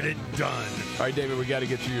 Get it done. All right, David, we got to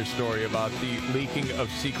get to your story about the leaking of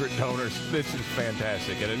secret donors. This is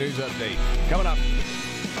fantastic. And a news update coming up.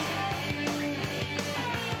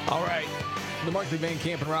 All right. The Markley, Van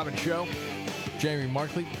Camp, and Robbins Show. Jamie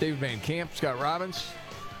Markley, David Van Camp, Scott Robbins.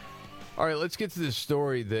 All right, let's get to this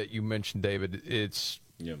story that you mentioned, David. It's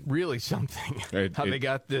really something how they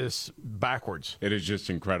got this backwards. It is just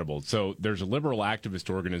incredible. So there's a liberal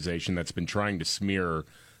activist organization that's been trying to smear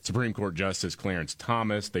Supreme Court Justice Clarence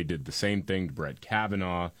Thomas. They did the same thing to Brett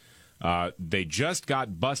Kavanaugh. They just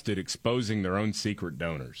got busted exposing their own secret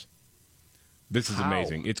donors. This is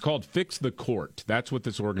amazing. It's called Fix the Court. That's what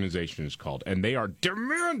this organization is called. And they are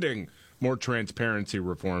demanding more transparency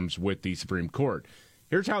reforms with the Supreme Court.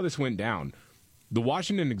 Here's how this went down. The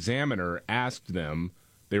Washington Examiner asked them,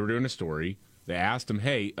 they were doing a story, they asked them,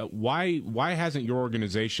 hey, why hasn't your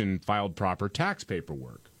organization filed proper tax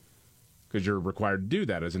paperwork? Because you're required to do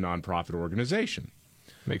that as a nonprofit organization.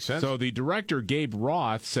 Makes sense. So the director, Gabe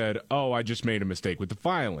Roth, said, I just made a mistake with the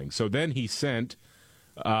filing. So then he sent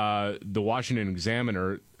the Washington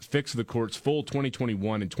Examiner Fix the Court's full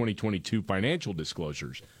 2021 and 2022 financial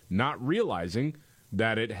disclosures, not realizing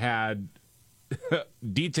that it had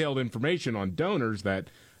detailed information on donors that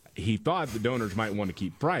he thought the donors might want to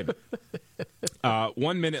keep private.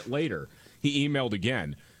 1 minute later, he emailed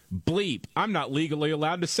again, bleep, I'm not legally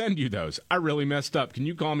allowed to send you those. I really messed up. Can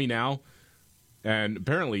you call me now? And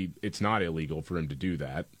apparently it's not illegal for him to do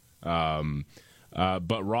that.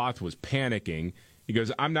 But Roth was panicking. He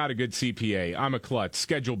goes, I'm not a good CPA. I'm a klutz.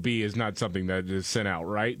 Schedule B is not something that is sent out,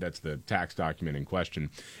 right? That's the tax document in question.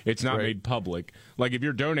 It's not made public. Like if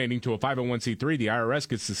you're donating to a 501c3, the IRS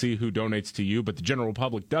gets to see who donates to you, but the general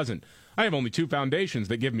public doesn't. I have only 2 foundations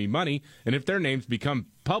that give me money, and if their names become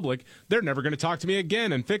public, they're never going to talk to me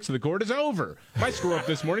again, and Fix the Court is over. My screw-up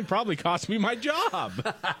this morning probably cost me my job.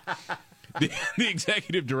 The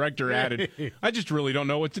executive director added, I just really don't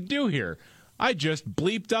know what to do here. I just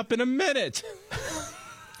bleeped up in a minute.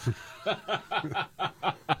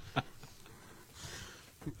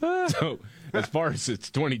 So, as far as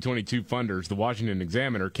its 2022 funders, the Washington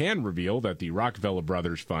Examiner can reveal that the Rockefeller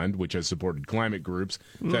Brothers Fund, which has supported climate groups,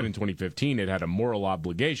 said in 2015 it had a moral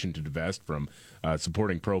obligation to divest from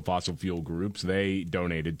supporting pro-fossil fuel groups. They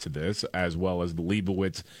donated to this, as well as the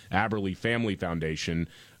Leibowitz Aberle Family Foundation.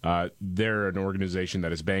 They're an organization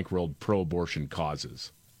that has bankrolled pro-abortion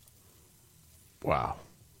causes. Wow.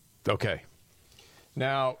 Okay.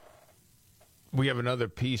 Now, we have another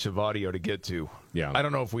piece of audio to get to. Yeah. I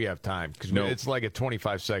don't know if we have time because it's like a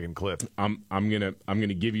 25-second clip. I'm gonna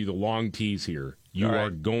give you the long tease here. You are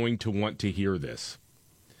going to want to hear this.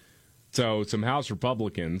 So, some House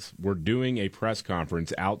Republicans were doing a press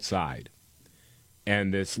conference outside,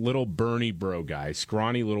 and this little Bernie bro guy,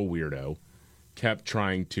 scrawny little weirdo, kept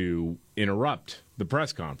trying to interrupt the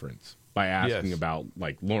press conference by asking about,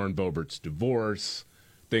 like, Lauren Boebert's divorce,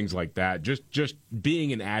 things like that, just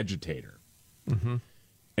being an agitator. Mm-hmm.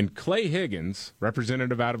 And Clay Higgins,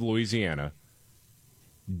 representative out of Louisiana,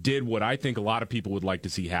 did what I think a lot of people would like to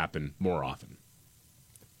see happen more often.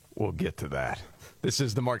 We'll get to that. This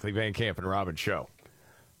is the Markley, Van Camp, and Robbins Show.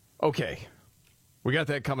 Okay. We got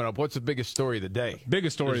that coming up. What's the biggest story of the day?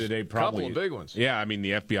 Biggest story of the day, probably. A couple of big ones. Yeah, I mean,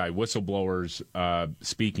 the FBI whistleblowers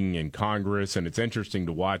speaking in Congress, and it's interesting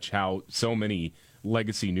to watch how so many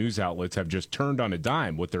legacy news outlets have just turned on a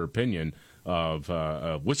dime what their opinion of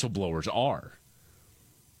whistleblowers are.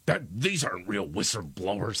 These aren't real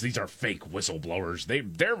whistleblowers. These are fake whistleblowers.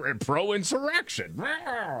 They're pro-insurrection.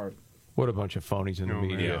 What a bunch of phonies in the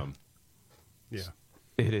media. Yeah.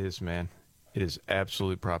 It is, man. It is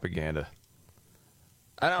absolute propaganda.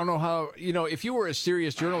 I don't know how, if you were a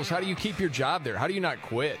serious journalist, how do you keep your job there? How do you not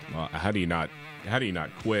quit? How do you not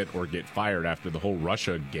quit or get fired after the whole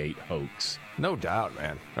Russia Gate hoax? No doubt,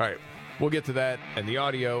 man. All right, we'll get to that and the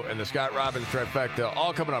audio and the Scott Robbins trifecta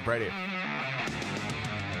all coming up right here.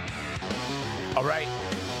 All right,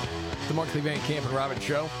 the Markley, Van Camp and Robbins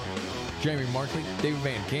show. Jamie Markley, David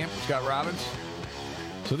Van Camp, Scott Robbins.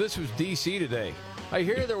 So this was D.C. today. I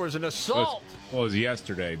hear there was an assault. It was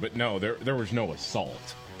yesterday, but no, there was no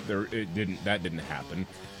assault. That didn't happen.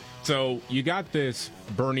 So you got this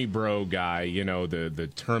Bernie bro guy, the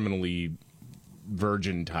terminally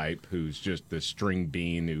virgin type who's just the string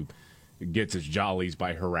bean who gets his jollies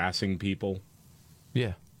by harassing people.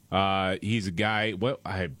 Yeah. He's a guy,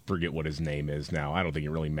 I forget what his name is now. I don't think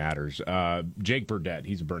it really matters. Jake Burdett,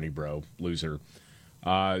 he's a Bernie bro, loser.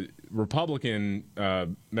 Republican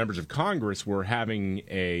members of Congress were having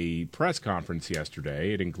a press conference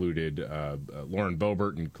yesterday. It included Lauren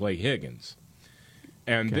Boebert and Clay Higgins.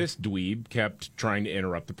 And this dweeb kept trying to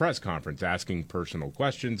interrupt the press conference, asking personal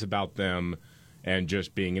questions about them and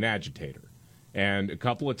just being an agitator. And a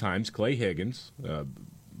couple of times, Clay Higgins,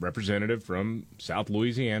 representative from South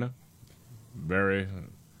Louisiana, very,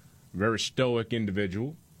 very stoic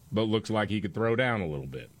individual, but looks like he could throw down a little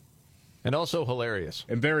bit. And also hilarious.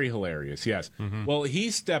 And very hilarious, yes. Mm-hmm. Well,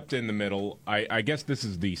 he stepped in the middle, I guess this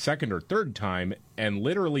is the second or third time, and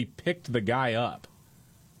literally picked the guy up,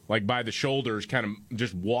 like by the shoulders, kind of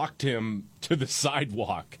just walked him to the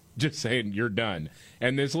sidewalk, just saying, you're done.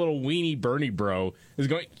 And this little weenie Bernie bro is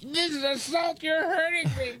going, this is assault, you're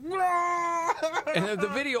hurting me. And the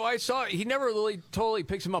video I saw, he never really totally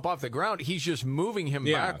picks him up off the ground. He's just moving him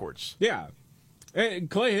backwards. Yeah. And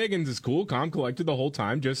Clay Higgins is cool, calm, collected the whole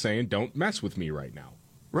time, just saying, don't mess with me right now.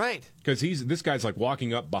 Right. Because this guy's like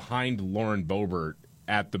walking up behind Lauren Boebert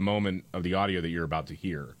at the moment of the audio that you're about to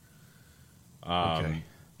hear. Okay.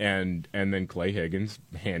 And then Clay Higgins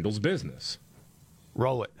handles business.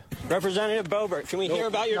 Roll it. Representative Boebert, can we hear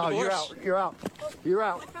about your divorce? You're out. You're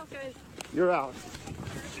out. You're out.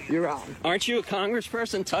 You're out. Aren't you a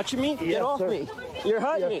congressperson touching me? Yes, Get off sir. me. You're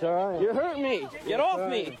hurting me. Sir, You're hurting me. Get off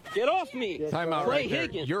me. Get off me. Time out Clay right there.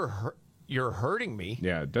 Higgins. You're hurting me.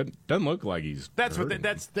 Yeah, doesn't look like he's. That's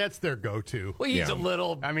their go-to. Well, he's a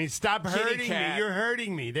little. I mean, stop hurting cat. me. You're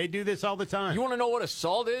hurting me. They do this all the time. You want to know what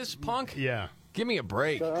assault is, punk? Yeah. Give me a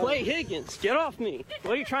break. Clay Higgins, get off me.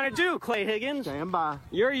 What are you trying to do, Clay Higgins? Stand by.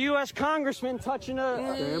 You're a U.S. congressman touching a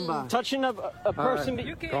person.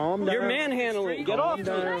 Right. Calm down. You're manhandling. Get off me.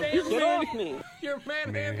 Get off me. You're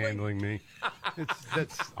manhandling me.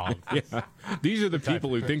 That's obvious. Yeah. These are the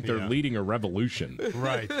people who think they're leading a revolution.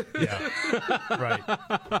 Right. Yeah. Right.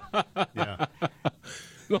 Yeah.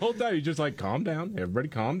 The whole time he's just like, calm down, everybody,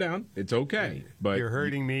 calm down. It's okay. But you're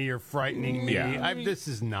hurting me. You're frightening me. Yeah. This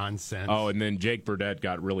is nonsense. Oh, and then Jake Burdett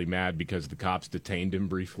got really mad because the cops detained him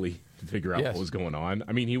briefly to figure out what was going on.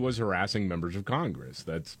 I mean, he was harassing members of Congress.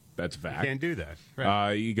 That's a fact. You can't do that.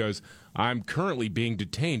 Right. He goes, I'm currently being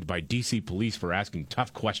detained by D.C. police for asking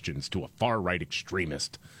tough questions to a far-right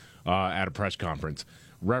extremist at a press conference.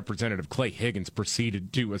 Representative Clay Higgins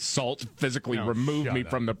proceeded to physically remove me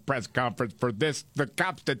from the press conference for this. The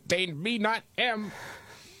cops detained me, not him.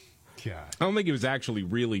 God. I don't think he was actually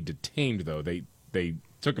really detained, though. They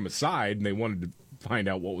took him aside, and they wanted to find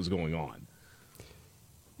out what was going on.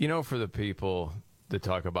 For the people that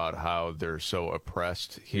talk about how they're so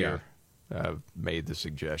oppressed here, made the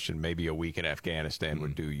suggestion maybe a week in Afghanistan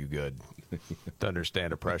would do you good to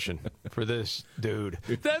understand oppression. For this dude,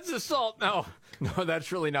 that's assault. No,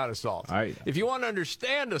 that's really not assault. If you want to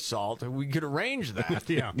understand assault, we could arrange that.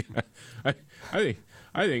 Yeah. I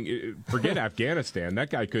think forget Afghanistan. That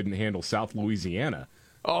guy couldn't handle South Louisiana.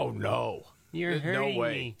 Oh no. You're hurting no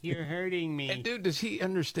way. me. You're hurting me. And dude, does he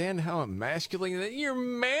understand how emasculating that? You're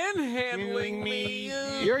manhandling me.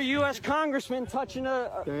 You're a U.S. congressman touching a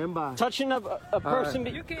person.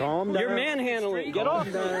 Right. Calm down. You're manhandling. Get off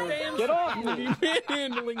me. Get off me.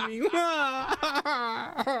 Manhandling me.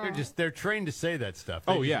 They're trained to say that stuff.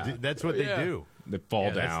 That's what they do. They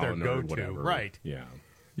fall down. That's their go-to. Or whatever. Right. Yeah.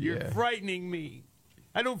 You're frightening me.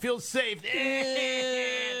 I don't feel safe.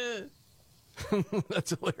 That's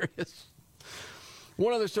hilarious.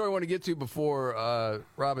 One other story I want to get to before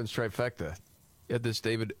Robbins trifecta. At this,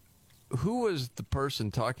 David, who was the person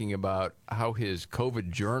talking about how his COVID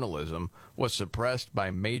journalism was suppressed by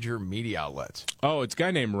major media outlets? Oh, it's a guy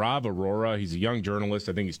named Rob Aurora. He's a young journalist.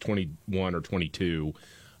 I think he's 21 or 22.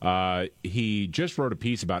 He just wrote a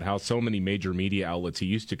piece about how so many major media outlets he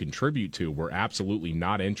used to contribute to were absolutely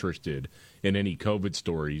not interested in any COVID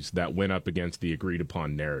stories that went up against the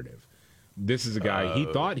agreed-upon narrative. This is a guy, he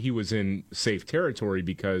thought he was in safe territory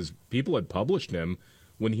because people had published him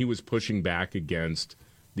when he was pushing back against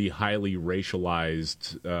the highly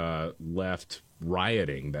racialized left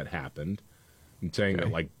rioting that happened, and saying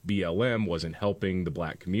that like BLM wasn't helping the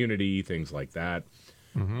black community, things like that.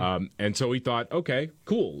 And so he thought, okay,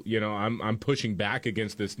 cool. I'm pushing back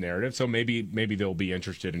against this narrative, so maybe they'll be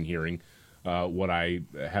interested in hearing what I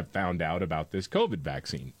have found out about this COVID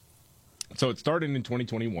vaccine. So it started in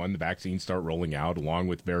 2021. The vaccines start rolling out along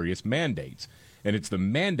with various mandates. And it's the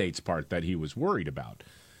mandates part that he was worried about,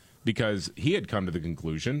 because he had come to the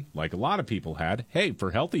conclusion, like a lot of people had, hey, for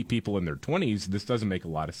healthy people in their 20s, this doesn't make a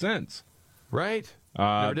lot of sense. Right.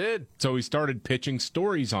 Never did. So he started pitching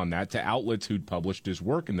stories on that to outlets who'd published his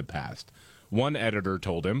work in the past. One editor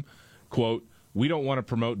told him, quote, "We don't want to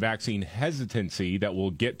promote vaccine hesitancy that will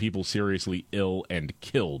get people seriously ill and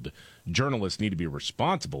killed. Journalists need to be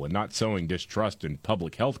responsible and not sowing distrust in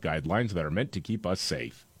public health guidelines that are meant to keep us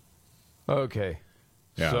safe." Okay.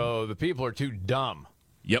 Yeah. So the people are too dumb.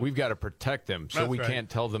 Yep. We've got to protect them, so we can't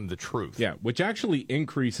tell them the truth. Yeah, which actually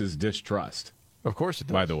increases distrust. Of course it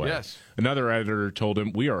does. By the way. Yes. Another editor told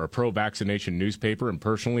him, "We are a pro-vaccination newspaper, and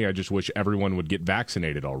personally, I just wish everyone would get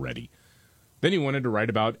vaccinated already." Then he wanted to write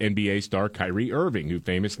about NBA star Kyrie Irving, who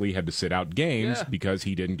famously had to sit out games because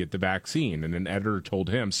he didn't get the vaccine. And an editor told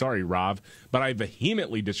him, "Sorry, Rob, but I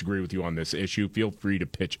vehemently disagree with you on this issue. Feel free to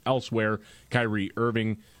pitch elsewhere. Kyrie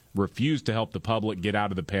Irving refused to help the public get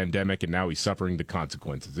out of the pandemic, and now he's suffering the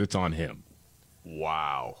consequences. It's on him."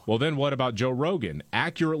 Wow. Well, then what about Joe Rogan,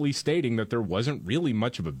 accurately stating that there wasn't really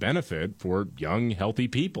much of a benefit for young, healthy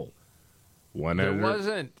people? There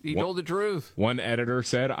wasn't. He told the truth. One editor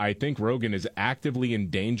said, "I think Rogan is actively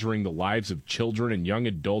endangering the lives of children and young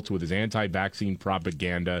adults with his anti-vaccine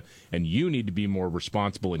propaganda, and you need to be more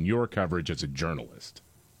responsible in your coverage as a journalist."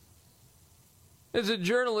 As a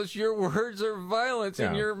journalist, your words are violence,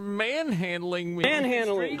 and you're manhandling me.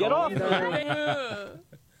 Manhandling. Get off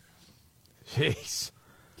Jeez.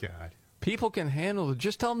 God. People can handle it.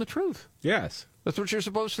 Just tell them the truth. Yes. That's what you're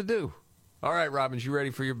supposed to do. All right, Robbins, you ready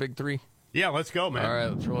for your big three? Yeah, let's go, man. All right,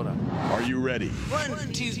 let's roll it up. Are you ready?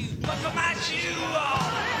 1, 2, buckle my shoe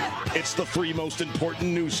on. It's the three most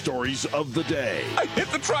important news stories of the day. I hit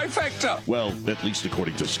the trifecta. Well, at least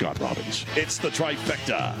according to Scott Robbins. It's the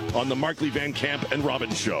trifecta on the Markley, Van Camp, and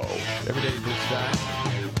Robbins Show. Every day this time.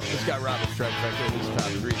 Scott Robbins trifecta in his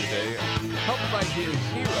top three today. Helped by his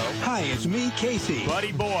hero. Hi, it's me, Casey.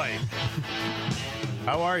 Buddy boy.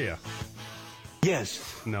 How are you?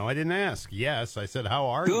 Yes. No, I didn't ask. Yes, I said, how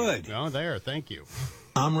are you? Good. Oh, there. Thank you.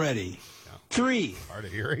 I'm ready. 3. Hard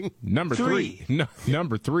of hearing. Number three.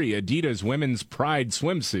 Number 3, Adidas women's Pride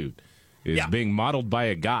swimsuit is being modeled by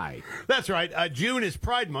a guy. That's right. June is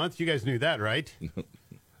Pride Month. You guys knew that, right?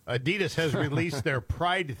 Adidas has released their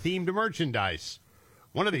Pride-themed merchandise.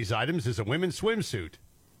 One of these items is a women's swimsuit.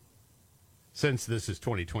 Since this is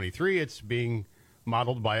 2023, it's being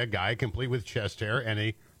modeled by a guy complete with chest hair and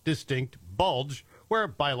a distinct bulge where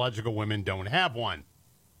biological women don't have one.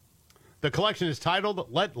 The collection is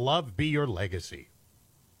titled Let Love Be Your Legacy.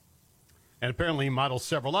 And apparently models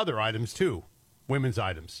several other items too, women's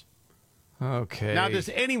items. Okay. Now, does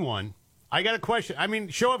anyone, I got a question,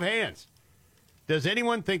 show of hands. Does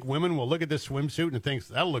anyone think women will look at this swimsuit and think,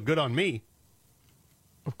 that'll look good on me?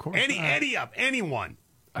 Of course. Anyone.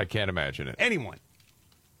 I can't imagine it. Anyone.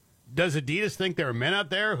 Does Adidas think there are men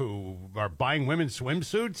out there who are buying women's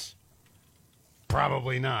swimsuits?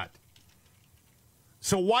 Probably not.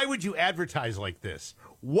 So why would you advertise like this?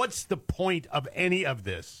 What's the point of any of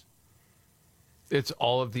this? It's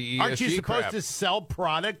all of the ESG Aren't you supposed crap. to sell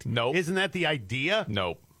product? Nope. Isn't that the idea?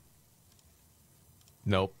 Nope.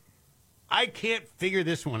 I can't figure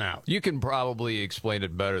this one out. You can probably explain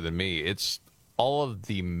it better than me. It's all of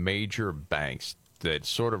the major banks that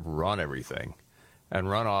sort of run everything and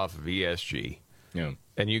run off of ESG. Yeah.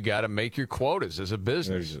 And you got to make your quotas as a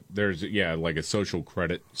business. There's like a social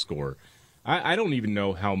credit score. I don't even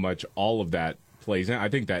know how much all of that plays in. I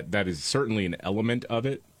think that is certainly an element of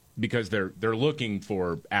it because they're looking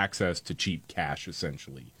for access to cheap cash,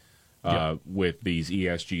 essentially, with these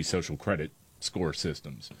ESG social credit score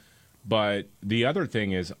systems. But the other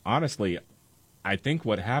thing is, honestly, I think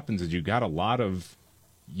what happens is you got a lot of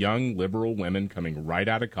young liberal women coming right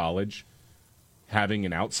out of college having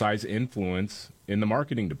an outsized influence in the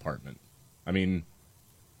marketing department. I think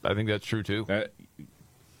that's true too.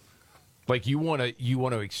 Like you want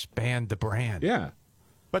to expand the brand. Yeah.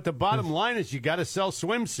 But the bottom line is you got to sell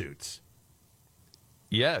swimsuits.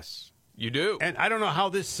 Yes, you do. And I don't know how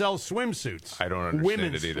this sells swimsuits. I don't understand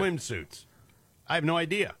women's it either. Swimsuits. I have no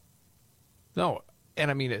idea. No,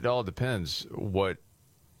 and it all depends what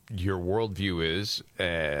your worldview is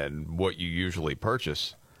and what you usually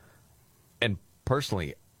purchase. And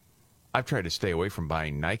personally, I've tried to stay away from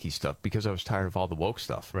buying Nike stuff because I was tired of all the woke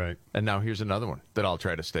stuff. Right. And now here's another one that I'll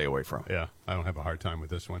try to stay away from. Yeah, I don't have a hard time with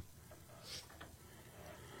this one.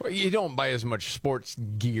 Well, you don't buy as much sports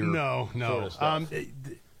gear. No. Sort of stuff.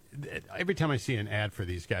 Every time I see an ad for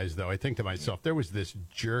these guys, though, I think to myself, there was this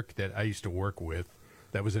jerk that I used to work with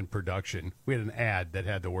that was in production. We had an ad that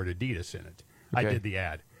had the word Adidas in it. I Okay. did the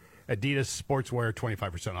ad. Adidas sportswear,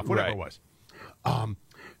 25% off, whatever Right. it was.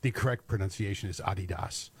 The correct pronunciation is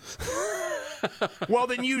Adidas. Well,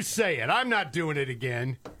 then you say it. I'm not doing it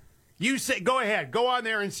again. You say, go ahead. Go on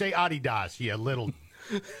there and say Adidas, you little...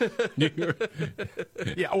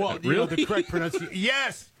 Yeah, well, you know the correct pronunciation.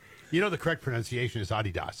 Yes! You know the correct pronunciation is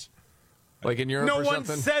Adidas. Like in Europe no or one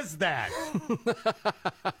something? says that.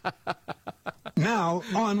 Now,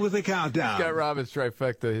 on with the countdown. Scott Robbins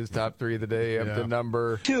trifecta, his top 3 of the day up to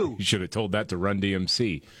number 2. You should have told that to Run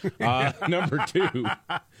DMC. Number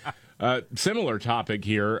 2. Similar topic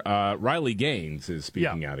here. Riley Gaines is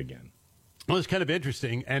speaking out again. Well, it's kind of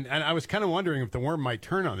interesting, and I was kind of wondering if the worm might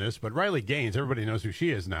turn on this, but Riley Gaines, everybody knows who she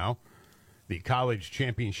is now, the college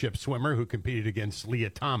championship swimmer who competed against Leah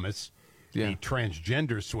Thomas, the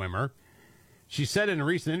transgender swimmer. She said in a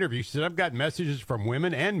recent interview, she said, I've got messages from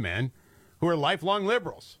women and men who are lifelong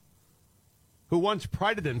liberals, who once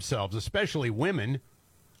prided themselves, especially women,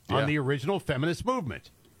 on the original feminist movement.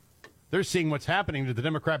 They're seeing what's happening to the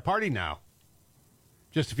Democrat Party now.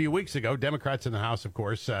 Just a few weeks ago, Democrats in the House, of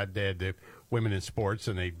course, they had the women in sports,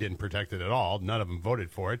 and they didn't protect it at all. None of them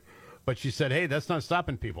voted for it. But she said, hey, that's not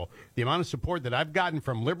stopping people. The amount of support that I've gotten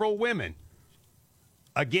from liberal women,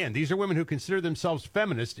 again, these are women who consider themselves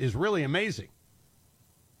feminist, is really amazing.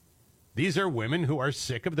 These are women who are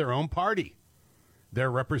sick of their own party.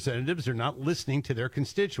 Their representatives are not listening to their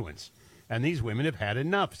constituents. And these women have had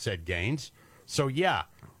enough, said Gaines. So, yeah,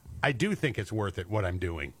 I do think it's worth it, what I'm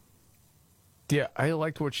doing. Yeah, I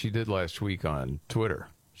liked what she did last week on Twitter.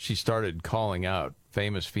 She started calling out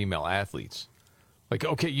famous female athletes. Like,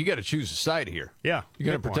 okay, you got to choose a side here. Yeah. You're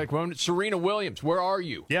going to protect women. Serena Williams, where are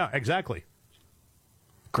you? Yeah, exactly.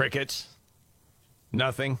 Crickets.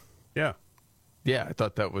 Nothing. Yeah. Yeah, I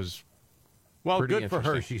thought that was well, pretty good for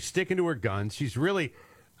her. interesting. She's sticking to her guns. She's really,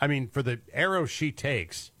 I mean, for the arrows she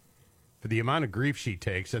takes, for the amount of grief she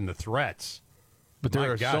takes and the threats. But there my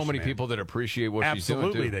are gosh, so many man. people that appreciate what she's doing,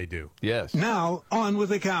 Absolutely, too. they do. Yes. Now, on with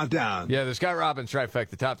the countdown. Yeah, the Scott Robbins trifecta,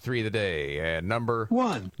 the top 3 of the day. And number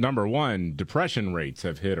 1. Number 1, depression rates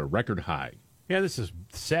have hit a record high. Yeah, this is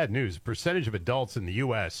sad news. Percentage of adults in the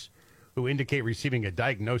U.S. who indicate receiving a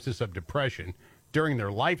diagnosis of depression during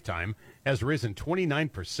their lifetime has risen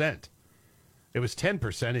 29%. It was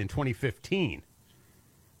 10% in 2015.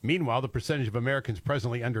 Meanwhile, the percentage of Americans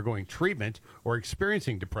presently undergoing treatment or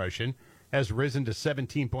experiencing depression has risen to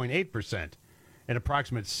 17.8%, an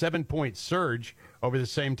approximate 7-point surge over the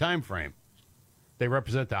same time frame. They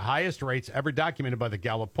represent the highest rates ever documented by the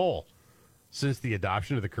Gallup poll since the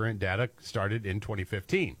adoption of the current data started in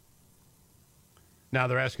 2015. Now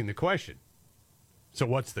they're asking the question, so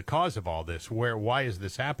what's the cause of all this? Why is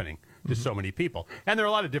this happening to so many people? And there are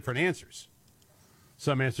a lot of different answers.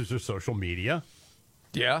 Some answers are social media.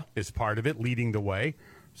 Yeah. Is part of it, leading the way.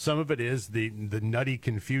 Some of it is the nutty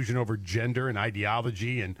confusion over gender and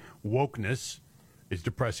ideology and wokeness is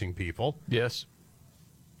depressing people. Yes.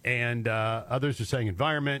 And others are saying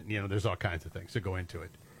environment. You know, there's all kinds of things that go into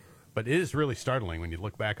it. But it is really startling when you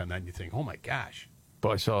look back on that and you think, oh, my gosh.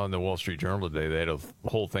 Well, I saw in the Wall Street Journal today they had a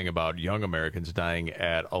whole thing about young Americans dying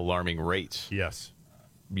at alarming rates. Yes.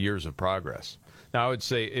 Years of progress. Now, I would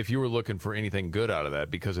say if you were looking for anything good out of that,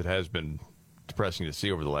 because it has been depressing to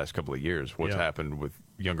see over the last couple of years what's happened with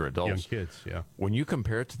younger adults. Young kids, yeah. When you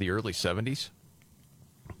compare it to the early 70s,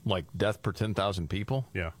 like death per 10,000 people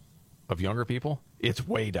of younger people, it's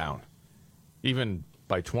way down. Even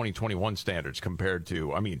by 2021 standards compared to,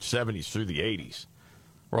 70s through the 80s.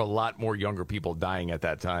 Or a lot more younger people dying at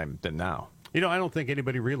that time than now. You know, I don't think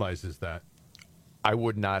anybody realizes that. I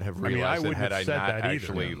would not have realized it had I not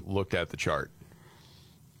actually either. looked at the chart.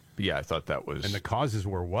 But yeah, I thought that was... And the causes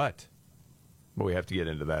were what? Well, we have to get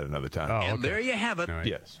into that another time. Oh, And there you have it. All right.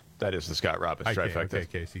 Yes, that is the Scott Robbins trifecta. Okay,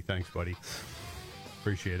 Casey. Thanks, buddy.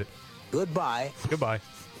 Appreciate it. Goodbye. Goodbye.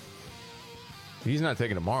 He's not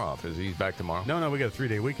taking tomorrow off, is he? He's back tomorrow? No, we got a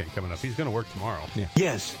 3-day weekend coming up. He's going to work tomorrow. Yeah.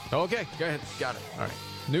 Yes. Okay, go ahead. Got it. All right.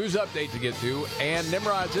 News update to get to, and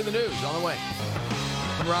Nimrod's in the news on the way.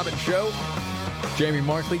 The Robbins Show. Jamie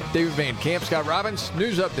Markley, David Van Camp, Scott Robbins.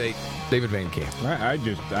 News update, David Van Camp.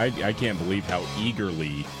 I can't believe how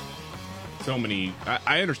eagerly so many...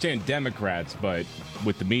 I understand Democrats, but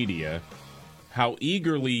with the media, how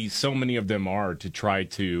eagerly so many of them are to try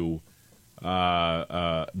to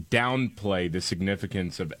downplay the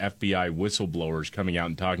significance of FBI whistleblowers coming out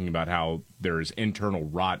and talking about how there is internal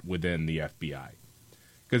rot within the FBI.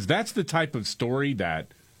 Because that's the type of story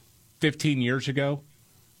that 15 years ago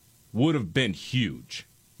would have been huge.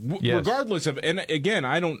 Yes. Regardless of, and again,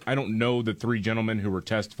 I don't know the three gentlemen who were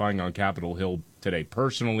testifying on Capitol Hill today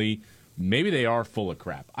personally. Maybe they are full of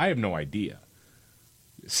crap. I have no idea.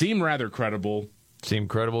 Seem rather credible. Seem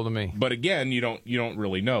credible to me. But again, you don't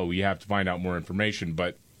really know. You have to find out more information.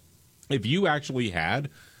 But if you actually had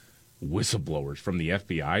whistleblowers from the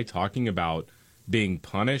FBI talking about being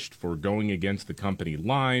punished for going against the company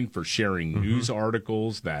line, for sharing news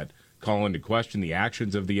articles that call into question the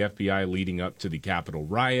actions of the FBI leading up to the Capitol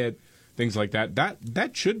riot, things like that,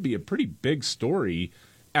 that should be a pretty big story,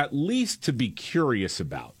 at least to be curious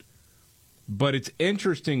about. But it's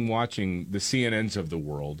interesting watching the CNNs of the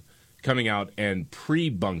world coming out and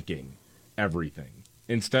pre-bunking everything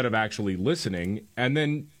instead of actually listening and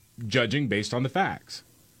then judging based on the facts.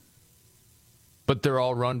 But they're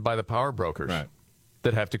all run by the power brokers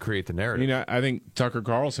that have to create the narrative. You know, I think Tucker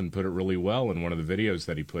Carlson put it really well in one of the videos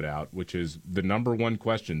that he put out, which is the number one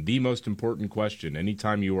question, the most important question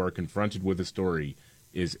anytime you are confronted with a story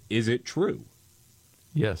is it true?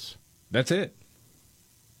 Yes. That's it.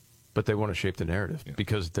 But they want to shape the narrative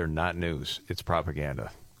because they're not news. It's propaganda.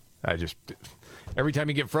 Every time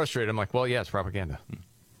you get frustrated, I'm like, well, yeah, it's propaganda.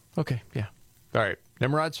 Okay, yeah. All right,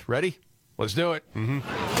 Nimrods, ready? Let's do it.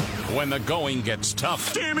 When the going gets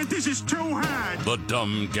tough, Damn it, this is too hard. the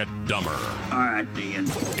dumb get dumber. All right, Dean.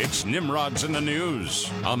 It's Nimrods in the News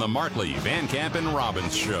on the Markley, Van Camp, and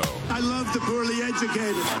Robbins Show. I love the poorly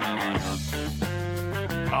educated.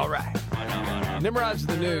 All right. Nimrod's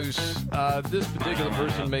the news. This particular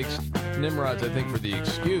person makes Nimrod's, I think, for the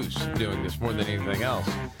excuse of doing this more than anything else.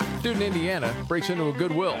 Dude in Indiana breaks into a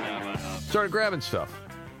Goodwill, started grabbing stuff.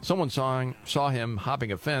 Someone saw him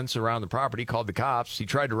hopping a fence around the property, called the cops. He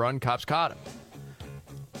tried to run. Cops caught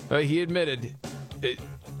him. He admitted,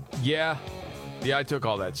 yeah, I took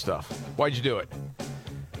all that stuff. Why'd you do it?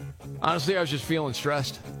 Honestly, I was just feeling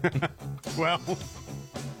stressed. Well,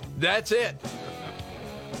 that's it.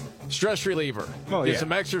 Stress reliever. Oh, Get yeah.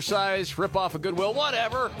 some exercise, rip off a Goodwill,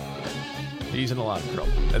 whatever. He's in a lot of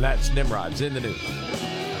trouble. And that's Nimrod's in the news.